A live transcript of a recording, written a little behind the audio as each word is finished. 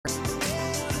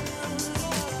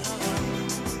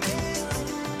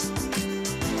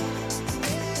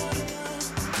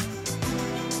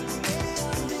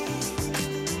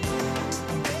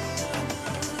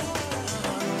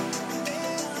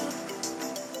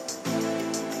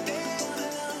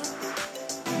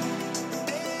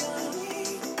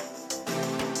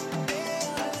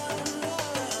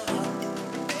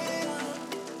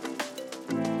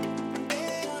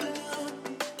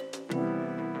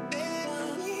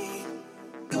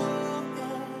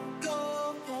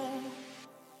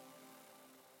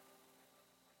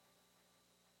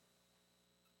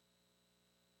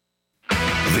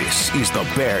is the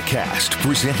Bearcast,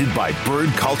 presented by Bird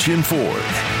Culchion Ford.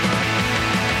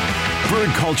 Bird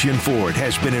Culchion Ford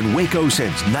has been in Waco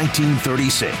since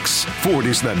 1936. Ford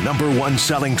is the #1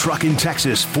 selling truck in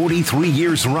Texas 43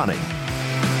 years running.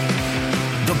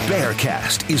 The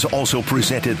Bearcast is also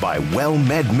presented by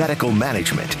WellMed Medical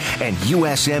Management and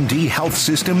USMD Health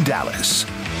System Dallas.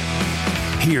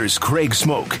 Here's Craig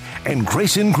Smoak and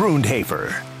Grayson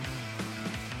Grundhoefer.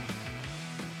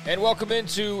 And welcome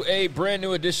into a brand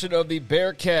new edition of the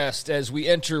Bearcast as we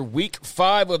enter week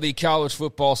 5 of the college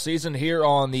football season here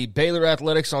on the Baylor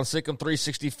Athletics on Sikkim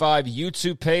 365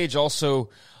 YouTube page,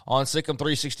 also on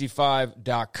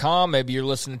Sikkim365.com. Maybe you're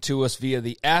listening to us via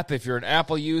the app if you're an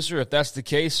Apple user. If that's the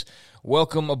case,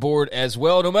 welcome aboard as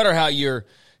well. No matter how you're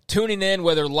tuning in,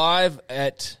 whether live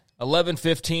at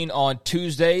 11:15 on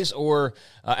Tuesdays or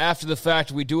after the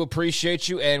fact, we do appreciate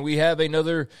you, and we have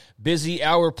another busy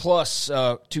hour plus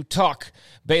to talk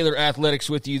Baylor Athletics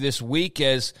with you this week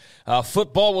as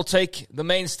football will take the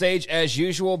main stage as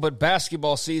usual, but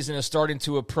basketball season is starting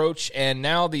to approach, and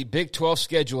now the Big 12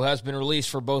 schedule has been released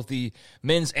for both the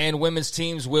men's and women's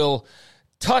teams. We'll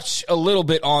touch a little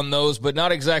bit on those, but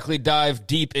not exactly dive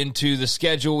deep into the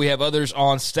schedule. We have others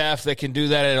on staff that can do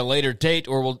that at a later date,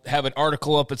 or we'll have an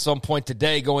article up at some point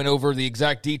today going over the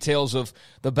exact details of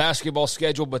the basketball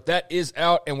schedule, but that is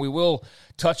out, and we will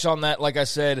touch on that, like I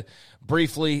said,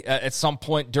 briefly at some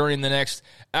point during the next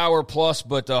hour plus,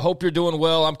 but hope you're doing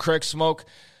well. I'm Craig Smoak,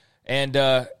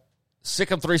 and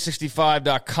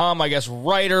Sikkim365.com, I guess,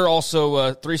 writer,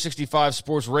 also 365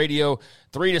 Sports Radio,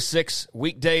 3 to 6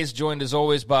 weekdays, joined as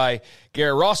always by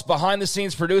Garrett Ross, behind the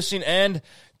scenes producing, and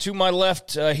to my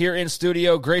left here in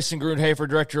studio, Grayson Grundhoefer,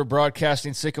 Director of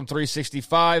Broadcasting,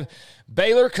 Sikkim365.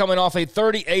 Baylor coming off a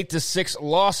 38-6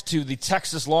 loss to the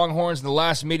Texas Longhorns in the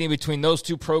last meeting between those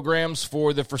two programs.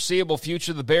 For the foreseeable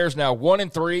future, the Bears now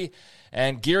 1-3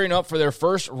 and gearing up for their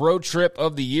first road trip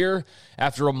of the year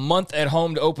after a month at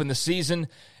home to open the season.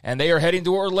 And they are heading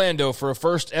to Orlando for a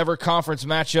first-ever conference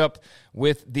matchup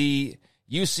with the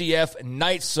UCF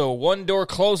Knights. So one door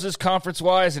closes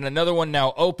conference-wise, and another one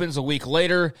now opens a week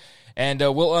later. And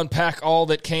we'll unpack all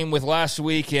that came with last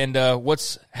week and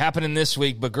what's happening this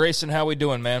week. But, Grayson, how we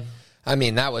doing, man? I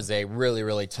mean, that was a really,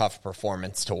 really tough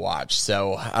performance to watch.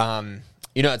 So,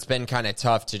 it's been kind of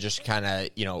tough to just kind of,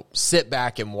 sit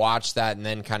back and watch that and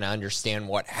then kind of understand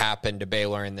what happened to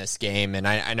Baylor in this game. And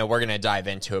I know we're going to dive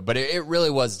into it, but it really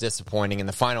was disappointing in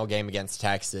the final game against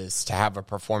Texas to have a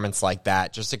performance like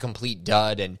that, just a complete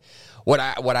dud. And what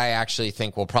I actually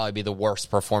think will probably be the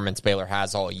worst performance Baylor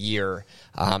has all year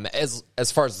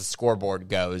as far as the scoreboard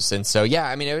goes. And so, yeah,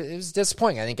 I mean, it was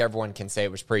disappointing. I think everyone can say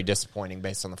it was pretty disappointing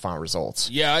based on the final results.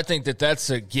 Yeah, I think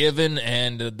that's a given,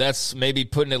 and that's maybe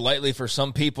putting it lightly for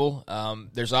some people.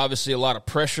 There's obviously a lot of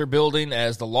pressure building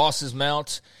as the losses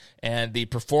mount, and the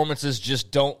performances just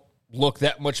don't look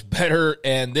that much better.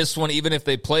 And this one, even if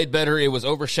they played better, it was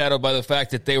overshadowed by the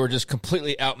fact that they were just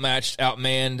completely outmatched,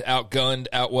 outmanned, outgunned,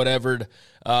 outwhatevered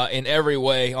in every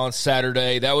way on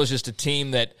Saturday. That was just a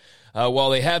team that, while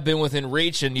they have been within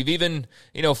reach, and you've even,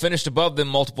 finished above them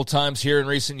multiple times here in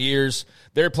recent years,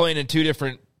 they're playing in two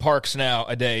different parks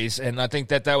nowadays. And I think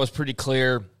that was pretty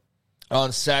clear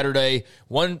on Saturday.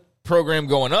 One program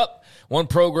going up, one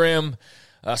program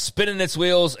spinning its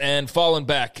wheels and falling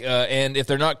back. And if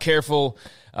they're not careful,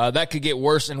 that could get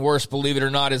worse and worse, believe it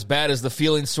or not, as bad as the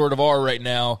feelings sort of are right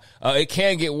now. It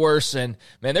can get worse, and,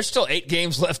 man, there's still 8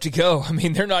 games left to go. I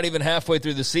mean, they're not even halfway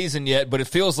through the season yet, but it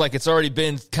feels like it's already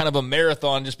been kind of a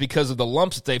marathon just because of the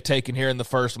lumps that they've taken here in the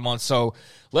first month. So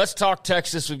let's talk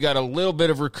Texas. We've got a little bit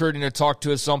of recruiting to talk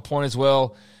to at some point as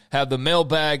well. Have the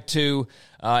mailbag, too,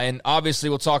 and obviously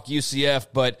we'll talk UCF,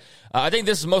 but I think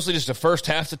this is mostly just the first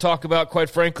half to talk about, quite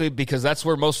frankly, because that's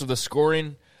where most of the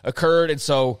scoring occurred, and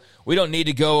so we don't need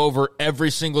to go over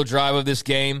every single drive of this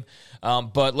game,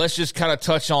 but let's just kind of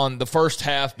touch on the first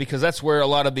half because that's where a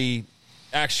lot of the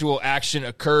actual action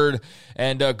occurred.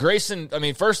 And Grayson, I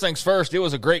mean, first things first, it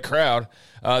was a great crowd.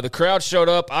 The crowd showed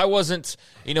up. I wasn't,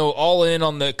 all in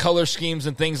on the color schemes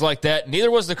and things like that.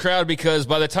 Neither was the crowd because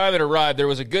by the time it arrived, there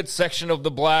was a good section of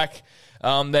the black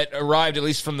that arrived, at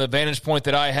least from the vantage point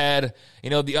that I had,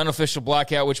 the unofficial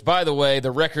blackout, which, by the way,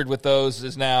 the record with those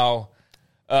is now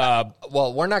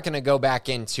well, we're not going to go back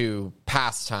into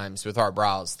past times with our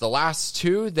browse. The last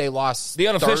two, they lost the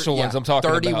unofficial ones. I'm talking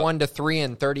 31-3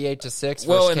 and 38-6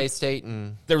 versus K-State,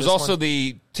 and there was also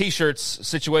the T-shirts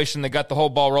situation that got the whole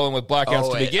ball rolling with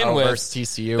blackouts to begin with. Versus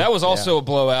TCU. That was also a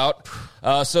blowout.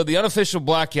 So the unofficial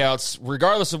blackouts,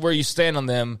 regardless of where you stand on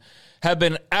them, have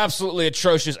been absolutely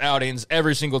atrocious outings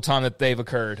every single time that they've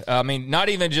occurred. I mean, not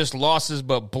even just losses,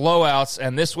 but blowouts,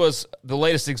 and this was the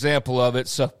latest example of it.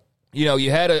 So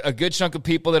you had a good chunk of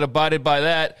people that abided by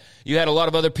that. You had a lot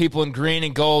of other people in green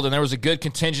and gold, and there was a good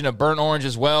contingent of burnt orange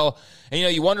as well.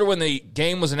 And, you wonder when the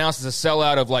game was announced as a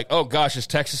sellout of like, oh, gosh, is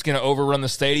Texas going to overrun the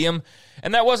stadium?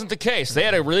 And that wasn't the case. They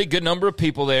had a really good number of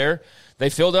people there. They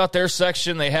filled out their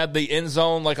section. They had the end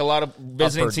zone like a lot of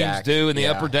visiting teams do in the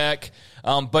upper deck.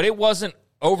 But it wasn't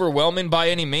overwhelming by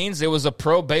any means. It was a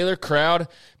pro-Baylor crowd.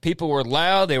 People were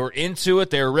loud. They were into it.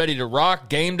 They were ready to rock.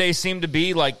 Game day seemed to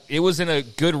be like it was in a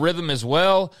good rhythm as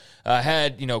well.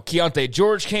 Keontae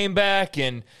George came back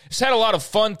and just had a lot of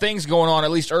fun things going on,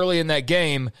 at least early in that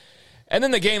game. And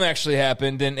then the game actually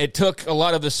happened, and it took a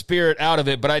lot of the spirit out of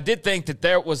it. But I did think that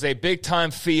there was a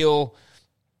big-time feel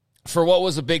for what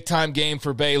was a big-time game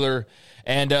for Baylor.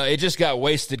 And it just got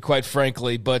wasted, quite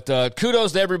frankly. But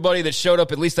kudos to everybody that showed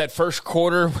up at least that first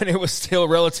quarter when it was still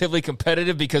relatively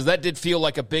competitive, because that did feel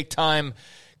like a big-time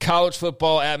college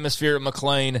football atmosphere at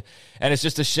McLean. And it's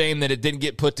just a shame that it didn't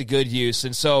get put to good use.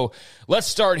 And so let's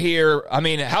start here. I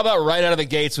mean, how about right out of the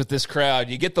gates with this crowd?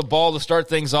 You get the ball to start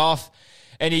things off,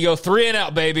 and you go 3 and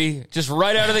out, baby. Just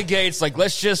right out of the gates. Like,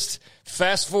 let's just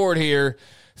fast forward here.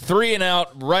 3 and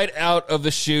out, right out of the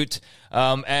chute.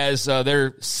 As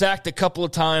they're sacked a couple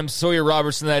of times, Sawyer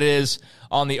Robertson, that is,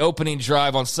 on the opening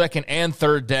drive on 2nd and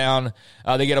 3rd down.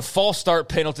 They get a false start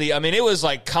penalty. I mean, it was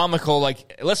like comical.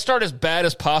 Like, let's start as bad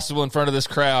as possible in front of this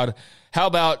crowd. How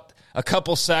about a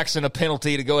couple sacks and a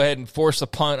penalty to go ahead and force a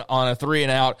punt on a 3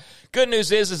 and out? Good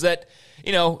news is that,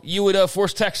 you would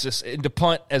force Texas into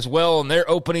punt as well on their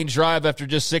opening drive after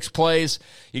just 6 plays.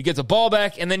 You'd get the ball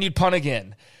back, and then you'd punt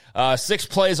again. 6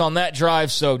 plays on that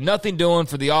drive, so nothing doing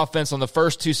for the offense on the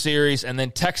first 2 series, and then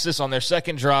Texas on their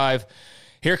second drive.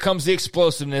 Here comes the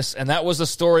explosiveness, and that was the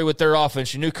story with their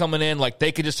offense. You knew coming in, like,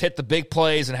 they could just hit the big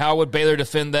plays, and how would Baylor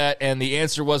defend that? And the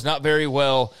answer was not very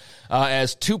well,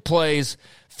 as 2 plays,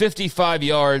 55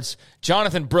 yards.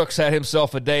 Jonathan Brooks had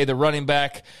himself a day, the running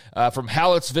back from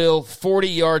Hallettsville,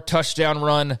 40-yard touchdown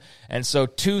run. And so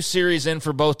 2 series in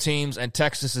for both teams, and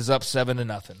Texas is up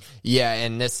 7-0. Yeah,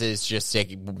 and this is just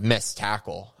a missed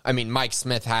tackle. I mean, Mike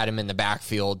Smith had him in the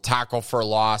backfield, tackle for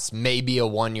loss, maybe a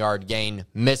 1-yard gain,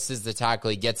 misses the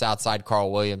tackle, he gets outside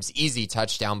Carl Williams, easy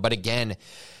touchdown. But again,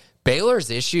 Baylor's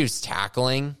issues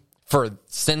tackling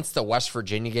since the West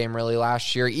Virginia game really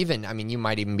last year, you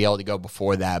might even be able to go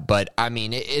before that, but I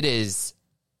mean, it is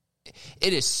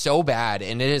so bad,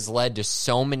 and it has led to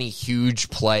so many huge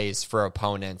plays for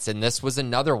opponents, and this was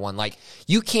another one. Like,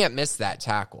 you can't miss that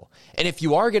tackle, and if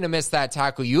you are going to miss that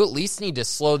tackle, you at least need to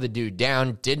slow the dude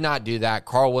down. Did not do that.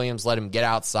 Carl Williams let him get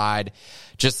outside.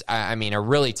 Just, a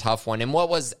really tough one, and what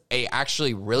was a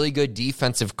actually really good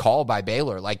defensive call by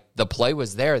Baylor. Like, the play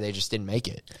was there, they just didn't make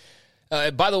it.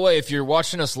 By the way, if you're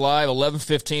watching us live,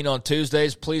 11:15 on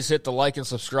Tuesdays, please hit the like and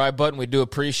subscribe button. We do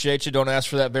appreciate you. Don't ask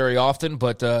for that very often,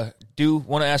 but do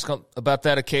want to ask about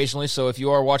that occasionally. So if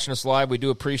you are watching us live, we do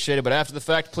appreciate it. But after the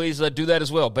fact, please do that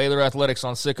as well. Baylor Athletics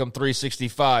on Sikkim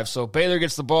 365. So Baylor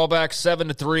gets the ball back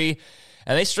 7-3,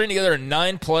 and they string together a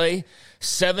 9-play,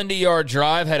 70-yard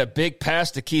drive, had a big pass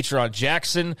to Keytron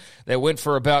Jackson that went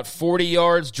for about 40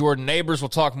 yards. Jordan Neighbors, we'll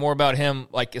talk more about him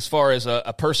like as far as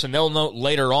a personnel note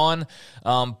later on.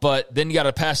 But then you got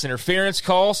a pass interference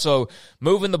call, so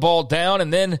moving the ball down,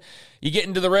 and then you get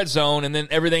into the red zone, and then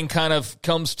everything kind of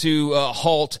comes to a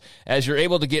halt as you're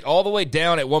able to get all the way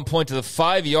down at one point to the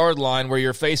 5-yard line where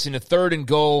you're facing a 3rd and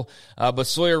goal, but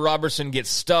Sawyer Robertson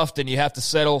gets stuffed, and you have to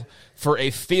settle for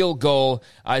a field goal.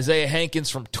 Isaiah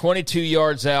Hankins from 22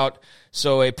 yards out.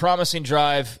 So a promising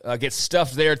drive gets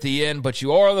stuffed there at the end, but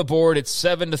you are on the board. It's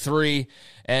 7-3,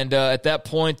 and at that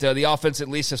point, the offense at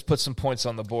least has put some points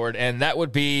on the board, and that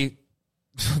would be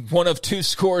one of 2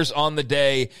 scores on the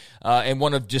day and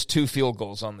one of just 2 field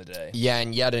goals on the day. Yeah,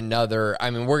 and yet another,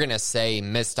 we're going to say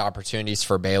missed opportunities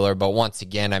for Baylor, but once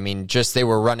again, just they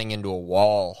were running into a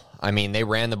wall. They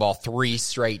ran the ball 3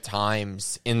 straight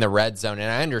times in the red zone, and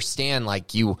I understand,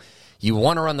 like, you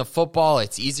want to run the football.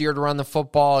 It's easier to run the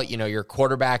football. Your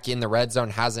quarterback in the red zone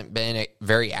hasn't been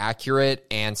very accurate,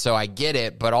 and so I get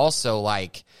it, but also,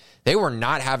 like, they were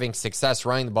not having success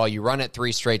running the ball. You run it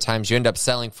 3 straight times. You end up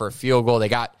settling for a field goal. They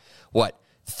got,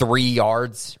 3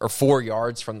 yards or 4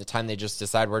 yards from the time they just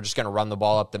decided we're just going to run the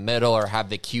ball up the middle or have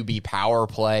the QB power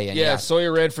play. And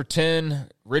Sawyer ran for 10,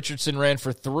 Richardson ran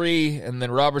for 3, and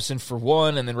then Robertson for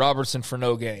 1, and then Robertson for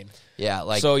no gain.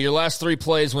 Yeah, so your last 3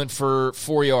 plays went for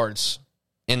 4 yards.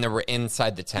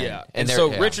 Inside the 10. Yeah, and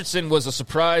so Richardson was a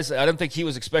surprise. I don't think he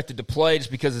was expected to play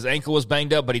just because his ankle was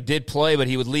banged up, but he did play, but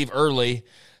he would leave early.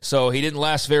 So he didn't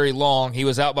last very long. He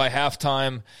was out by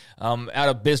halftime, out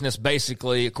of business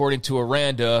basically, according to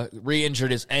Aranda,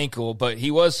 re-injured his ankle. But he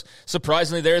was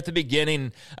surprisingly there at the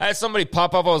beginning. I had somebody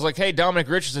pop up. I was like, hey, Dominic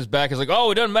Richardson's back. He's like,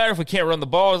 oh, it doesn't matter if we can't run the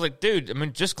ball. I was like, dude, I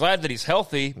mean, just glad that he's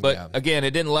healthy. But again,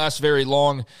 it didn't last very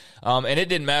long. And it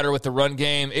didn't matter with the run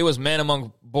game. It was man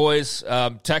among boys.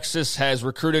 Texas has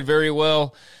recruited very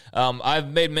well.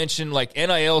 I've made mention, like,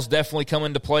 NIL's definitely come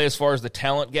into play as far as the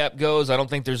talent gap goes. I don't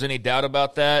think there's any doubt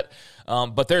about that.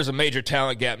 But there's a major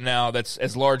talent gap now that's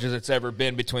as large as it's ever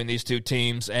been between these two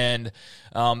teams. And,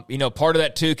 part of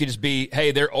that, too, could just be,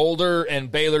 hey, they're older and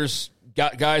Baylor's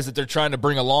got guys that they're trying to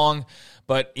bring along.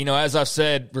 But, as I've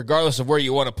said, regardless of where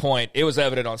you want to point, it was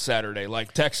evident on Saturday.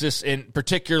 Like, Texas, and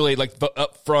particularly, like, the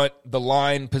up front, the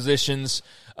line positions,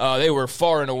 they were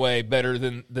far and away better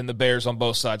than the Bears on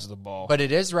both sides of the ball. But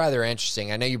it is rather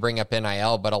interesting. I know you bring up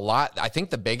NIL, but I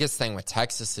think the biggest thing with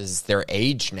Texas is their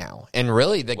age now. And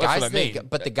really, the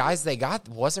guys they got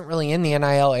wasn't really in the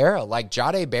NIL era. Like,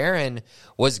 Jahdae Barron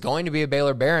was going to be a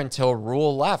Baylor Bear until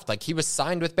Rule left. Like, he was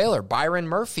signed with Baylor. Byron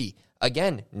Murphy,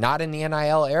 again, not in the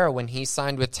NIL era when he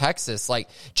signed with Texas. Like,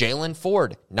 Jalen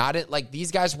Ford,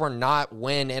 these guys were not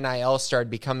when NIL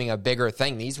started becoming a bigger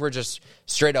thing. These were just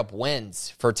straight up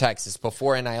wins for Texas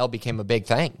before NIL became a big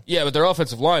thing. Yeah, but their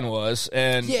offensive line was,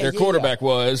 and their quarterback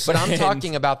was. But I'm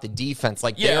talking about the defense.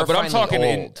 Like,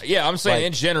 I'm saying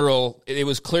in general, it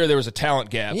was clear there was a talent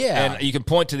gap. Yeah. And you can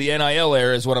point to the NIL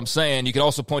era is what I'm saying. You can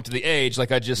also point to the age,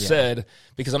 like I just said,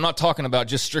 because I'm not talking about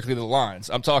just strictly the lines.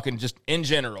 I'm talking just in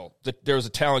general that there was a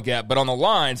talent gap. But on the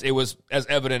lines, it was as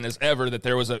evident as ever that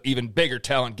there was an even bigger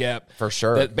talent gap. For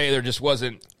sure. That Baylor just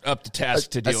wasn't up to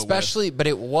task to deal with. But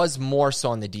it was more so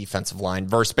on the defensive line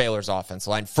versus Baylor's offensive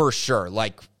line, for sure.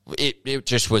 Like, it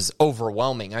just was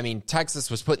overwhelming. I mean, Texas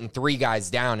was putting 3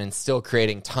 guys down and still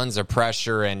creating tons of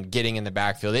pressure and getting in the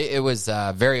backfield. It was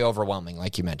very overwhelming,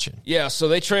 like you mentioned. Yeah, so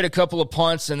they trade a couple of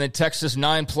punts, and then Texas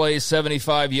 9 plays,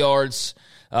 75 yards.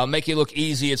 Make it look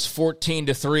easy. It's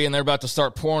 14-3, and they're about to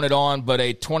start pouring it on, but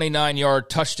a 29-yard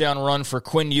touchdown run for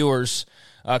Quinn Ewers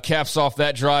caps off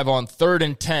that drive on 3rd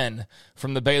and 10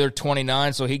 from the Baylor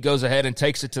 29, so he goes ahead and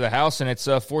takes it to the house, and it's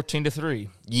 14-3.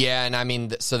 Yeah, and I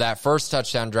mean, so that first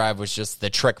touchdown drive was just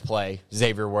the trick play,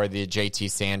 Xavier Worthy to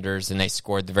JT Sanders, and they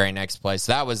scored the very next play.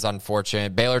 So that was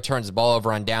unfortunate. Baylor turns the ball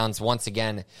over on downs once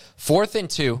again. 4th and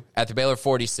 2 at the Baylor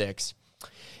 46,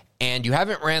 and you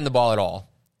haven't ran the ball at all.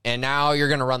 And now you're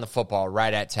going to run the football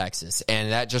right at Texas.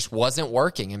 And that just wasn't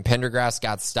working. And Pendergrass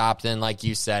got stopped. And like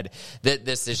you said,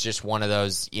 this is just one of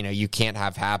those, you can't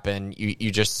have happen. You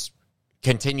just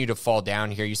continue to fall down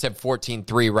here. You said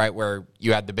 14-3 right where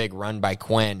you had the big run by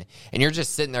Quinn. And you're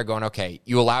just sitting there going, okay,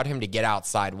 you allowed him to get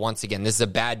outside once again. This is a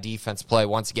bad defense play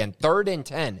once again. 3rd and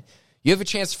 10. You have a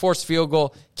chance to force field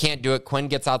goal. Can't do it. Quinn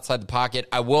gets outside the pocket.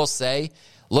 I will say,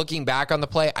 looking back on the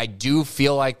play, I do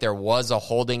feel like there was a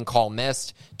holding call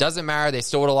missed. Doesn't matter. They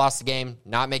still would have lost the game.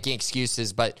 Not making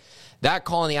excuses. But that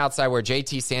call on the outside where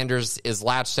JT Sanders is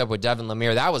latched up with Devin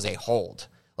Lemire, that was a hold.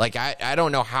 Like, I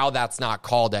don't know how that's not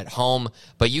called at home,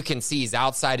 but you can see he's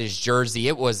outside his jersey.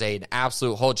 It was an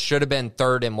absolute hold. Should have been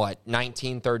 3rd and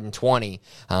 19, 3rd and 20.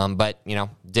 But,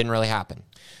 didn't really happen.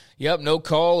 Yep, no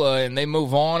call, and they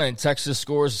move on, and Texas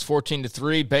scores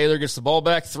 14-3. Baylor gets the ball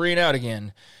back, 3 and out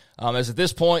again. As at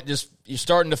this point, just you're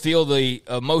starting to feel the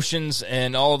emotions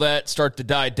and all of that start to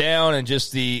die down, and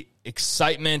just the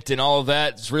excitement and all of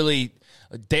that. It's really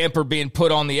a damper being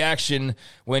put on the action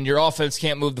when your offense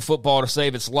can't move the football to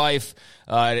save its life.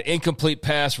 An incomplete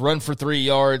pass, run for 3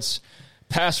 yards,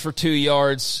 pass for 2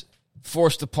 yards,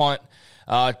 forced a punt.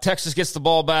 Texas gets the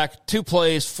ball back, 2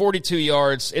 plays, 42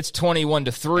 yards. It's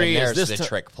 21-3. And there's the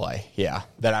trick play,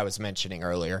 that I was mentioning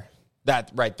earlier.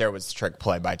 That right there was a trick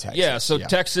play by Texas. Yeah, so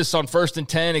Texas on 1st and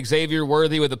 10, Xavier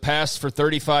Worthy with a pass for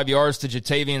 35 yards to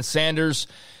Jatavian Sanders.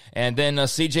 And then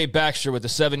C.J. Baxter with a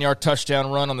 7-yard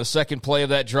touchdown run on the second play of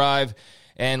that drive.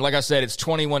 And like I said, it's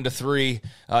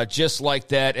 21-3, just like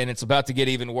that. And it's about to get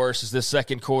even worse as this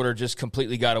second quarter just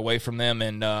completely got away from them.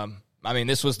 And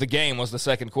this was the game, was the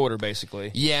second quarter,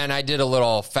 basically. Yeah, and I did a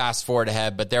little fast forward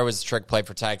ahead, but there was a trick play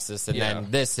for Texas, and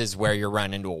then this is where you're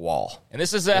running into a wall. And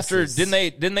this is after,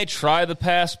 didn't they try the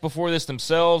pass before this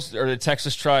themselves, or did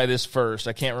Texas try this first?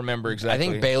 I can't remember exactly. I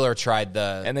think Baylor tried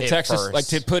and then Texas first. Like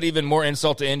to put even more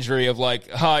insult to injury of like,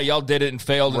 y'all did it and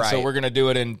failed, and so we're going to do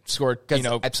it and score,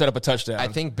 set up a touchdown. I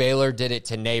think Baylor did it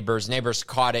to Neighbors. Neighbors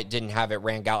caught it, didn't have it,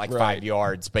 ran out like 5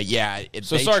 yards, but they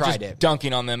tried it.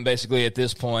 Dunking on them basically at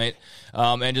this point.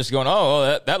 and just going,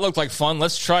 oh, that looked like fun.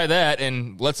 Let's try that,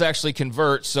 and let's actually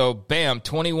convert. So, bam,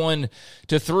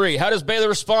 21-3. How does Baylor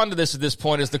respond to this at this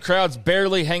point? Is the crowd's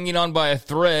barely hanging on by a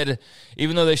thread,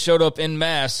 even though they showed up en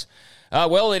masse?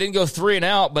 Well, they didn't go 3 and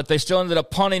out, but they still ended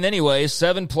up punting anyway.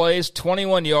 7 plays,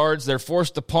 21 yards. They're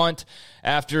forced to punt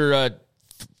after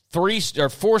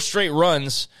 4 straight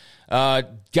runs.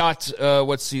 Got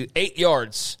 8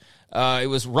 yards. It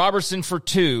was Robertson for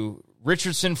 2,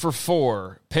 Richardson for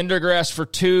 4, Pendergrass for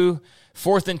 2,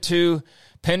 4th and 2.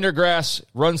 Pendergrass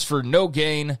runs for no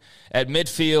gain at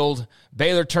midfield.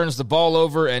 Baylor turns the ball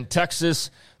over, and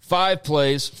Texas, 5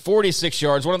 plays, 46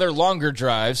 yards, one of their longer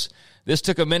drives. This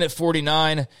took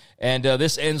 1:49, and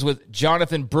this ends with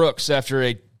Jonathan Brooks after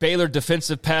a Baylor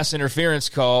defensive pass interference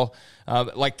call,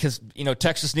 because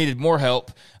Texas needed more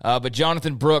help. But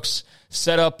Jonathan Brooks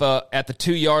set up at the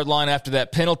 2-yard line after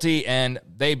that penalty, and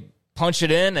they punch it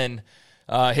in, and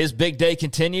his big day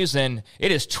continues, and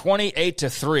it is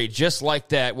 28-3, just like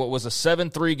that. What was a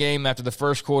 7-3 game after the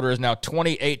first quarter is now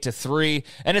 28-3,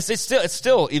 and it's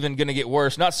still even going to get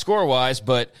worse, not score-wise,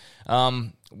 but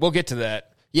we'll get to that.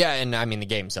 Yeah, and I mean, the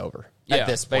game's over. At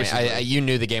this point, you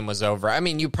knew the game was over. I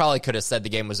mean, you probably could have said the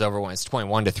game was over when it's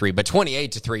 21-3, but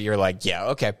 28-3, you're like,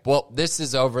 yeah, okay, well, this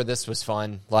is over. This was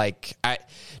fun. Like,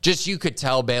 you could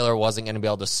tell Baylor wasn't going to be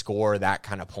able to score that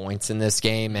kind of points in this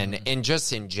game, and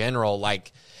just in general,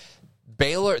 like,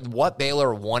 what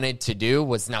Baylor wanted to do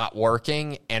was not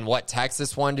working, and what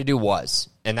Texas wanted to do was.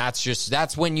 And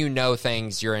that's when you know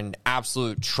things, you're in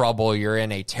absolute trouble, you're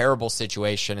in a terrible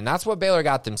situation, and that's what Baylor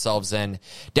got themselves in.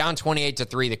 Down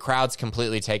 28-3, the crowd's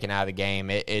completely taken out of the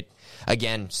game. It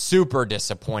again, super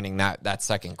disappointing that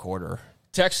second quarter.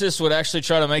 Texas would actually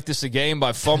try to make this a game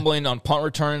by fumbling on punt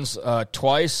returns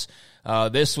twice.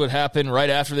 This would happen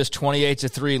right after this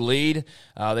 28-3 lead.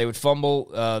 They would fumble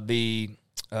the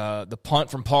punt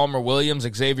from Palmer Williams.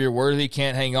 Xavier Worthy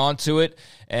can't hang on to it,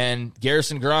 and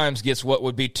Garrison Grimes gets what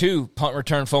would be 2 punt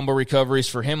return fumble recoveries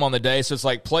for him on the day. So it's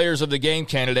like players of the game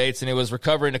candidates, and it was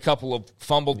recovering a couple of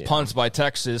fumbled punts by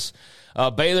Texas.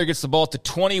 Baylor gets the ball to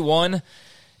 21,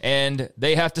 and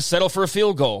they have to settle for a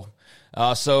field goal.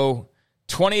 So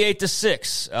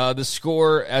 28-6, the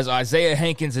score, as Isaiah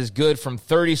Hankins is good from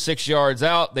 36 yards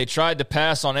out. They tried to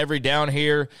pass on every down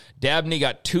here. Dabney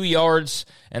got 2 yards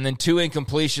and then 2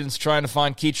 incompletions trying to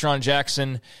find Keytron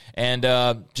Jackson, and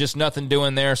just nothing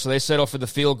doing there. So they settle for the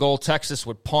field goal. Texas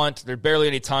would punt. There's barely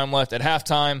any time left at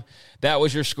halftime. That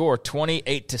was your score,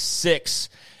 28-6.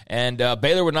 And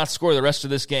Baylor would not score the rest of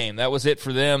this game. That was it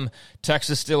for them.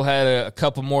 Texas still had a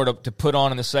couple more to put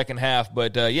on in the second half.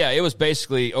 But, it was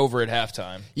basically over at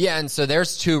halftime. Yeah, and so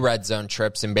there's 2 red zone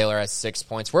trips, and Baylor has 6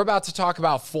 points. We're about to talk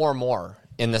about 4 more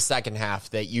in the second half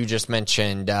that you just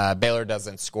mentioned. Baylor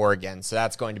doesn't score again, so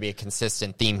that's going to be a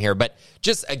consistent theme here. But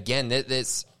just, again,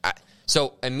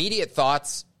 so immediate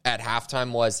thoughts at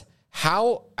halftime was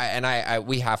how, and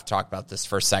we have to talk about this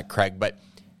for a sec, Craig, but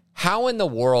how in the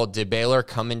world did Baylor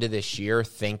come into this year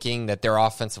thinking that their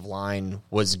offensive line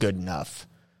was good enough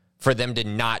for them to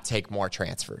not take more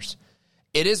transfers?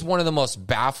 It is one of the most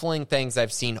baffling things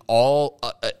I've seen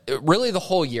really the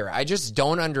whole year. I just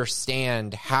don't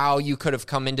understand how you could have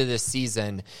come into this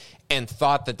season and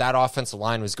thought that offensive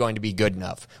line was going to be good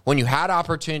enough when you had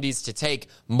opportunities to take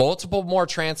multiple more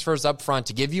transfers up front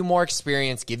to give you more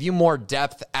experience, give you more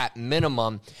depth at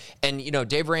minimum. And,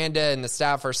 Dave Aranda and the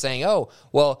staff are saying, oh,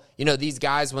 well, these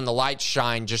guys, when the lights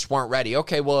shine, just weren't ready.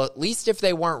 Okay, well, at least if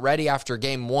they weren't ready after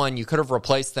game 1, you could have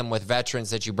replaced them with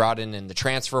veterans that you brought in the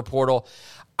transfer portal.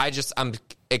 I'm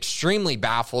extremely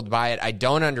baffled by it. I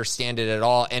don't understand it at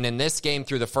all. And in this game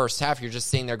through the first half, you're just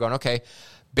sitting there going, okay,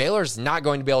 Baylor's not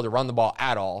going to be able to run the ball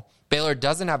at all. Baylor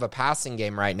doesn't have a passing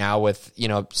game right now with,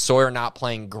 Sawyer not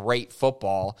playing great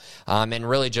football, and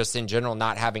really just in general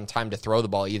not having time to throw the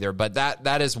ball either. But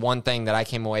that is one thing that I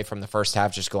came away from the first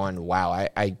half just going, wow,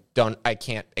 I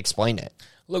can't explain it.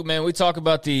 Look, man, we talk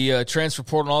about the transfer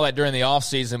portal and all that during the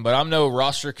offseason, but I'm no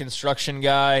roster construction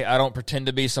guy. I don't pretend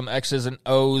to be some X's and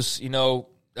O's,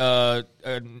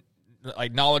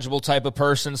 like knowledgeable type of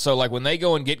person. So like when they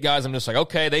go and get guys, I'm just like,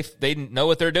 okay, they know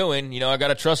what they're doing. I got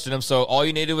to trust in them. So all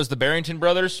you needed was the Barrington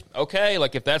brothers. Okay.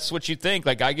 Like if that's what you think,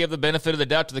 like I give the benefit of the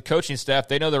doubt to the coaching staff.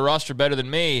 They know their roster better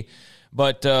than me.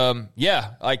 But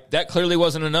like that clearly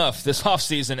wasn't enough this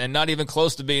offseason and not even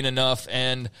close to being enough.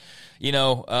 And,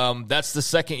 that's the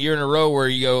second year in a row where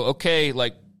you go, okay,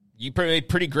 like you made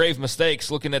pretty grave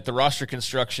mistakes looking at the roster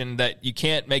construction that you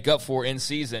can't make up for in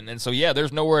season. And so,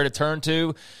 there's nowhere to turn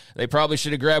to. They probably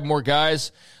should have grabbed more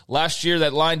guys. Last year,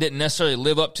 that line didn't necessarily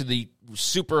live up to the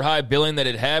super high billing that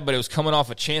it had, but it was coming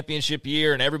off a championship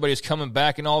year and everybody's coming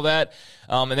back and all that.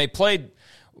 And they played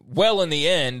well in the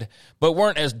end, but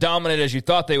weren't as dominant as you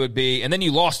thought they would be. And then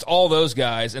you lost all those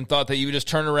guys and thought that you would just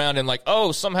turn around and like,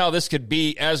 oh, somehow this could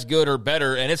be as good or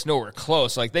better, and it's nowhere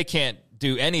close. Like, they can't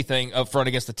do anything up front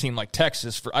against a team like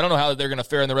Texas. I don't know how they're going to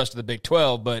fare in the rest of the Big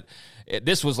 12, but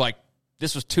this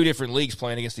was two different leagues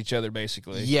playing against each other,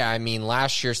 basically. Yeah, I mean,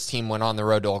 last year's team went on the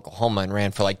road to Oklahoma and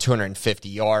ran for like 250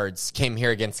 yards. Came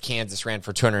here against Kansas, ran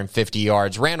for 250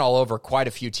 yards. Ran all over quite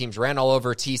a few teams. Ran all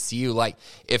over TCU. Like,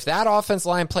 if that offense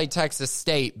line played Texas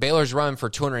State, Baylor's running for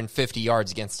 250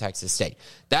 yards against Texas State.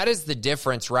 That is the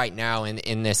difference right now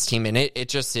in this team, and it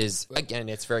just is, again,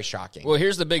 it's very shocking. Well,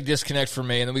 here's the big disconnect for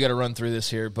me, and then we got to run through this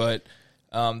here, but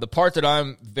the part that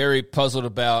I'm very puzzled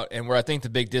about, and where I think the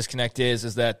big disconnect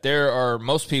is that there are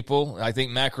most people, I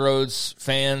think Macroads,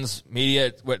 fans,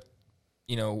 media,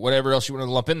 whatever else you want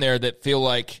to lump in there, that feel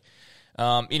like,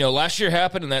 last year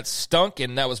happened and that stunk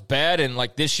and that was bad, and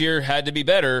like this year had to be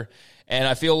better. And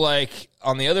I feel like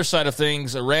on the other side of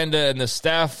things, Aranda and the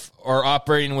staff are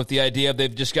operating with the idea of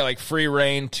they've just got like free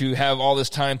reign to have all this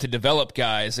time to develop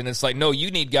guys. And it's like, no,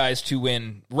 you need guys to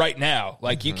win right now.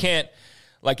 Like, you can't.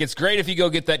 Like, it's great if you go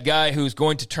get that guy who's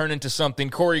going to turn into something,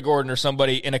 Corey Gordon or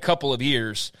somebody, in a couple of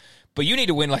years, but you need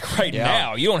to win, like, right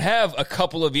now. You don't have a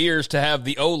couple of years to have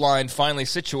the O-line finally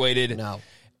situated. No.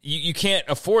 You can't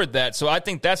afford that. So I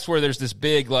think that's where there's this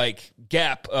big, like,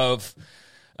 gap of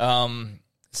not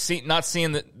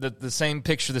seeing the same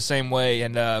picture the same way.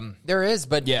 And there is,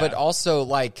 but also,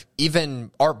 like, even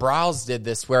Art Briles did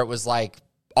this where it was like,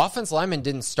 offensive linemen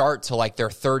didn't start till like their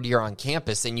third year on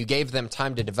campus, and you gave them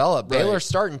time to develop. Right. Baylor's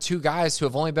starting two guys who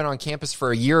have only been on campus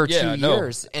for a year or 2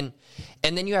 years. And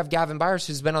then you have Gavin Byers,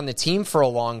 who's been on the team for a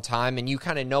long time, and you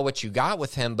kind of know what you got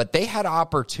with him. But they had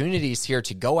opportunities here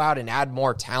to go out and add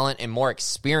more talent and more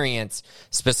experience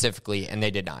specifically, and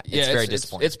they did not. It's very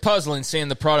disappointing. It's puzzling seeing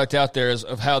the product out there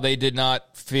of how they did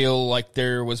not feel like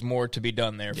there was more to be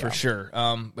done there, for sure.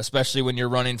 Especially when you're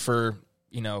running for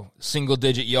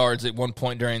single-digit yards at one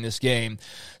point during this game.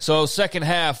 So second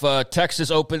half, Texas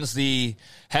opens the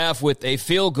half with a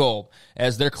field goal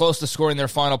as they're close to scoring their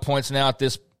final points now at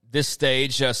this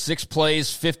stage. 6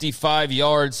 plays, 55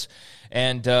 yards,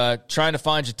 and trying to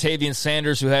find Jatavian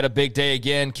Sanders, who had a big day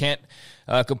again, can't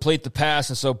complete the pass.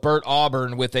 And so Bert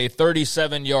Auburn with a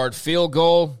 37-yard field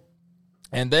goal.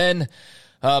 And then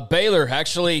Baylor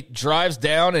actually drives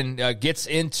down and gets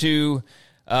into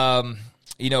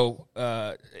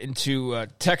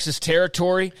Texas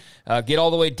territory, get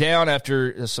all the way down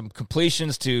after some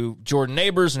completions to Jordan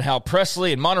Neighbors and Hal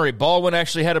Presley. And Monterey Baldwin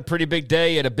actually had a pretty big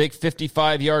day, had a big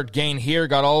 55-yard gain here,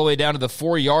 got all the way down to the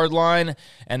 4-yard line,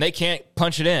 and they can't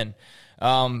punch it in.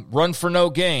 Run for no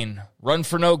gain,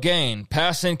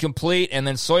 pass incomplete, and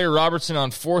then Sawyer Robertson on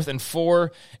 4th and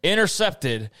 4,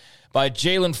 intercepted by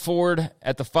Jalen Ford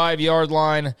at the 5-yard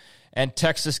line. And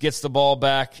Texas gets the ball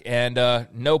back, and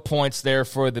no points there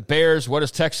for the Bears. What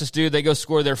does Texas do? They go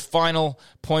score their final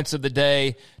points of the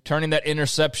day, turning that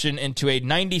interception into a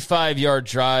 95-yard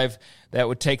drive that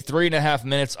would take 3.5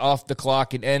 minutes off the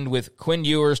clock and end with Quinn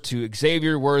Ewers to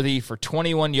Xavier Worthy for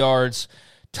 21 yards,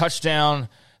 touchdown,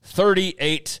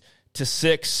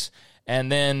 38-6. And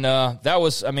then that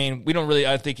was, we don't really,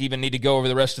 I think, even need to go over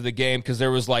the rest of the game because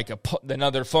there was like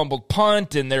another fumbled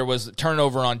punt, and there was a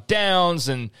turnover on downs,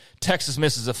 and Texas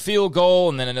misses a field goal,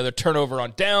 and then another turnover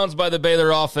on downs by the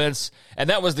Baylor offense, and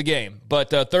that was the game.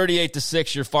 But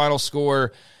 38-6, your final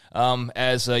score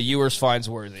as Ewers finds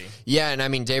Worthy. Yeah,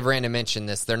 and Dave Aranda mentioned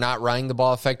this. They're not running the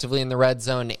ball effectively in the red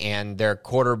zone, and their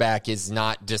quarterback is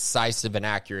not decisive and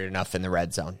accurate enough in the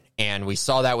red zone. And we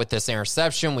saw that with this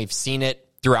interception. We've seen it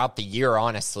throughout the year,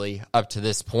 honestly, up to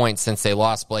this point since they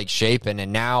lost Blake Shapen.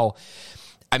 And now,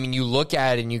 you look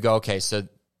at it and you go, okay, so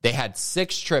they had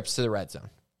 6 trips to the red zone.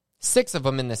 6 of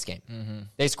them in this game. Mm-hmm.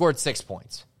 They scored 6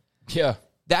 points. Yeah.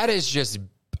 That is just,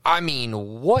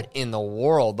 what in the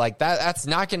world? Like, that's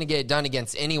not going to get done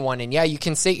against anyone. And, yeah, you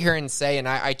can sit here and say, and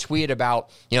I tweeted about,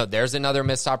 there's another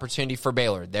missed opportunity for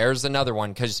Baylor. There's another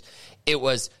one because it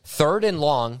was 3rd and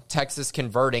long, Texas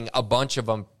converting a bunch of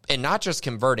them. And not just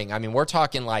converting. We're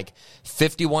talking like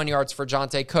 51 yards for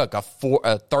Jonte Cook, a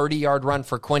 30-yard run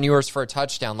for Quinn Ewers for a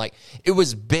touchdown. Like, it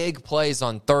was big plays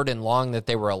on 3rd and long that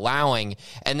they were allowing.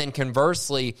 And then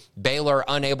conversely, Baylor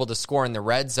unable to score in the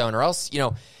red zone, or else,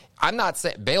 I'm not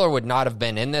saying Baylor would not have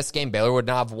been in this game. Baylor would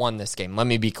not have won this game. Let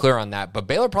me be clear on that. But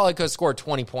Baylor probably could have scored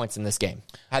 20 points in this game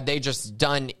had they just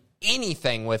done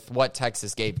anything with what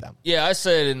Texas gave them. Yeah, I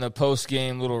said in the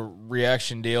post-game little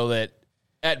reaction deal that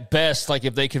at best, like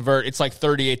if they convert, it's like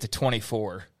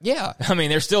 38-24. Yeah. I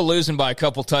mean, they're still losing by a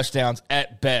couple touchdowns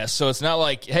at best. So it's not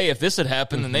like, hey, if this had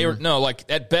happened, then they were, no, like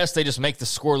at best they just make the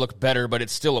score look better, but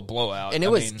it's still a blowout. And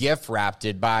it was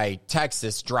gift-wrapped by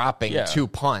Texas dropping 2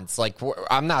 punts. Like,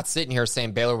 I'm not sitting here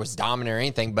saying Baylor was dominant or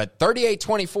anything, but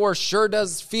 38-24 sure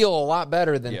does feel a lot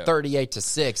better than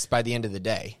 38-6 by the end of the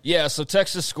day. Yeah, so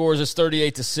Texas scores is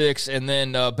 38-6, and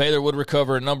then Baylor would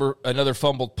recover another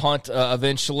fumbled punt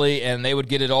eventually, and they would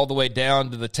get it all the way down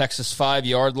to the Texas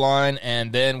 5-yard line,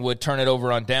 and then would turn it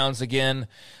over on downs again.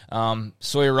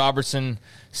 Sawyer Robertson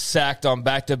sacked on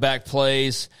back-to-back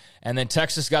plays, and then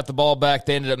Texas got the ball back.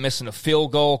 They ended up missing a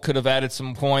field goal, could have added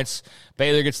some points.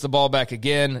 Baylor gets the ball back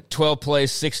again, 12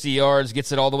 plays, 60 yards,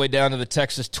 gets it all the way down to the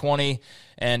Texas 20,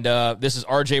 and this is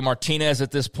R.J. Martinez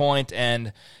at this point,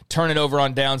 and turn it over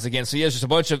on downs again. So he has just a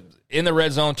bunch of, in the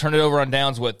red zone, turn it over on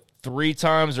downs, three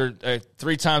times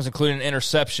including an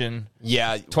interception.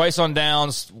 Yeah. Twice on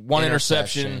downs, one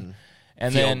interception.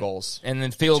 And field then goals. And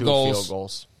then field goals. 2 field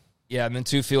goals. Yeah, and then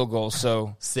 2 field goals.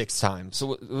 So 6 times.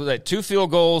 So was that 2 field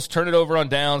goals, turn it over on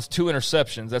downs, 2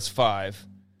 interceptions. That's 5.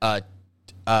 What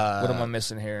am I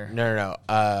missing here? No.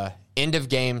 End of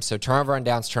game, so turnover on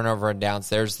downs.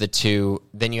 There's the 2.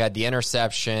 Then you had the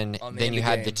interception. Then you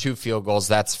had the 2 field goals.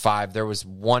 That's 5. There was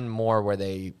one more where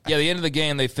they... Yeah, the end of the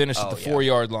game, they finished at the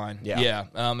 4-yard line. Yeah.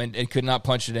 And could not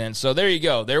punch it in. So there you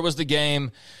go. There was the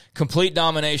game. Complete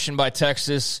domination by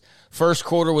Texas. First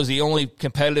quarter was the only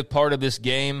competitive part of this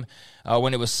game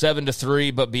when it was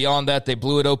 7-3, but beyond that, they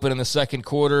blew it open in the second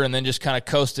quarter and then just kind of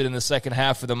coasted in the second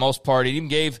half for the most part. It even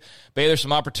gave Baylor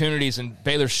some opportunities, and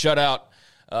Baylor shut out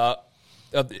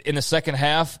in the second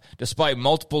half, despite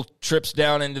multiple trips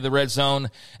down into the red zone,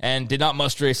 and did not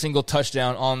muster a single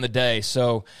touchdown on the day.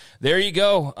 So there you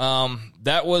go.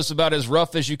 That was about as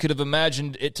rough as you could have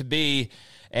imagined it to be.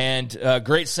 And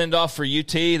great send-off for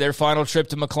UT, their final trip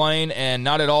to McLean, and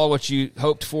not at all what you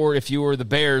hoped for if you were the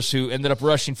Bears, who ended up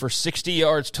rushing for 60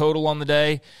 yards total on the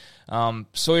day.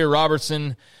 Sawyer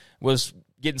Robertson was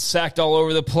getting sacked all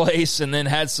over the place and then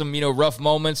had some rough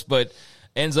moments, but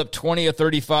ends up 20 of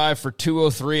 35 for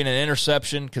 203 and an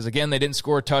interception because, again, they didn't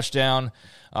score a touchdown.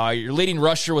 Your leading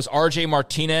rusher was R.J.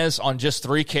 Martinez on just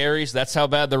 3 carries. That's how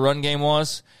bad the run game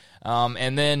was.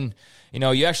 And then...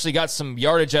 you actually got some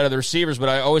yardage out of the receivers, but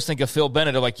I always think of Phil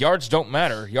Bennett of yards don't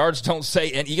matter. Yards don't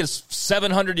say, and you get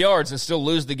 700 yards and still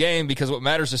lose the game because what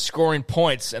matters is scoring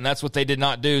points, and that's what they did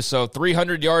not do. So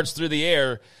 300 yards through the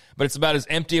air, but it's about as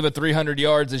empty of a 300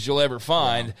 yards as you'll ever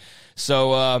find. Wow.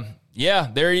 So,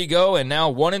 there you go. And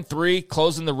now 1-3,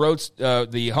 closing the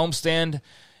homestand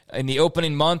in the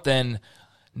opening month, and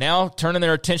now turning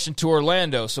their attention to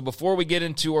Orlando. So before we get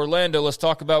into Orlando, let's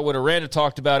talk about what Aranda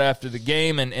talked about after the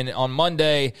game. And on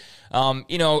Monday, I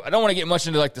don't want to get much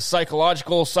into the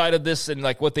psychological side of this and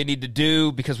what they need to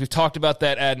do, because we've talked about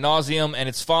that ad nauseum, and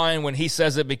it's fine when he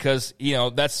says it because,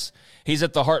 he's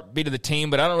at the heartbeat of the team.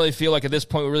 But I don't really feel like at this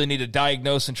point we really need to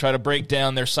diagnose and try to break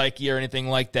down their psyche or anything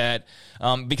like that,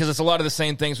 because it's a lot of the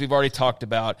same things we've already talked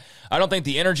about. I don't think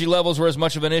the energy levels were as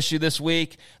much of an issue this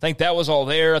week. I think that was all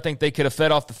there. I think they could have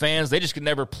fed off the fans. They just could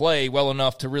never play well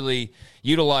enough to really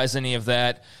utilize any of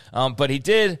that. But he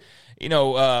did,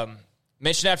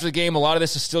 mentioned after the game, a lot of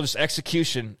this is still just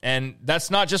execution. And that's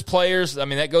not just players. I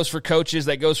mean, that goes for coaches.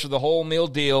 That goes for the whole meal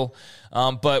deal.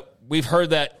 But we've heard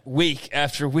that week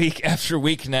after week after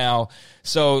week now.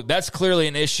 So that's clearly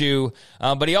an issue.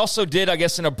 But he also did, I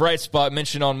guess, in a bright spot,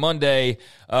 mention on Monday,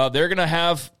 they're going to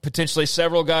have potentially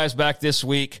several guys back this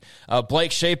week.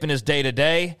 Blake Shapen is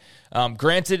day-to-day.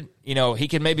 Granted, he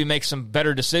can maybe make some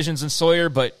better decisions than Sawyer,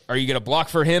 but are you going to block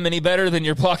for him any better than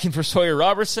you're blocking for Sawyer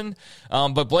Robertson?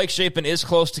 But Blake Shapen is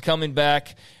close to coming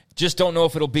back. Just don't know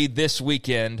if it'll be this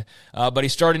weekend, but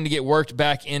he's starting to get worked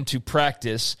back into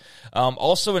practice.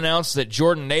 Also announced that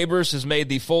Jordan Neighbors has made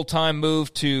the full-time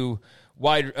move to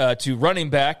running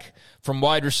back from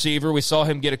wide receiver. We saw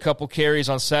him get a couple carries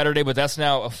on Saturday, but that's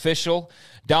now official.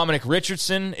 Dominic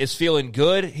Richardson is feeling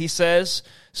good, he says,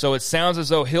 so it sounds as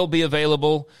though he'll be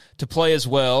available to play as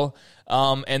well.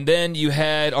 And then you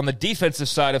had, on the defensive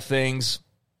side of things,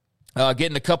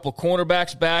 getting a couple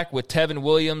cornerbacks back with Tevin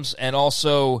Williams and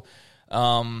also, who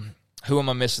am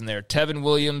I missing there? Tevin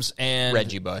Williams and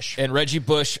Reggie Bush. And Reggie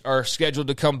Bush are scheduled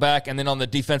to come back. And then on the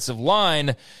defensive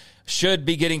line, should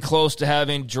be getting close to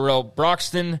having Jarrell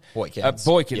Broxton.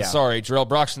 Jarrell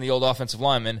Broxton, the old offensive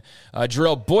lineman.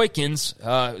 Jarrell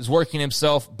Boykins is working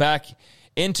himself back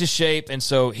into shape, and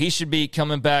so he should be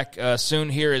coming back soon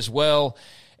here as well.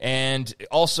 And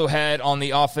also had on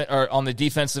the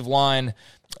defensive line,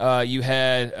 you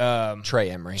had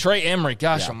Trey Emery.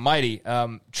 Gosh almighty.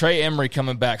 Trey Emery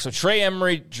coming back. So Trey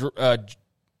Emery,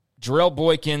 Jarrell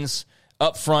Boykins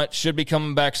up front should be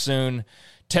coming back soon.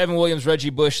 Tevin Williams, Reggie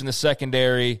Bush in the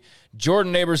secondary.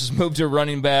 Jordan Neighbors has moved to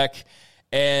running back.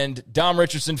 And Dom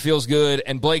Richardson feels good,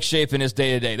 and Blake Shapen is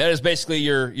day-to-day. That is basically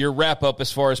your wrap-up as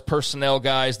far as personnel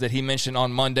guys that he mentioned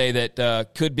on Monday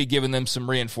that could be giving them some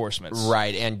reinforcements.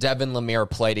 Right, and Devin Lemire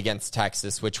played against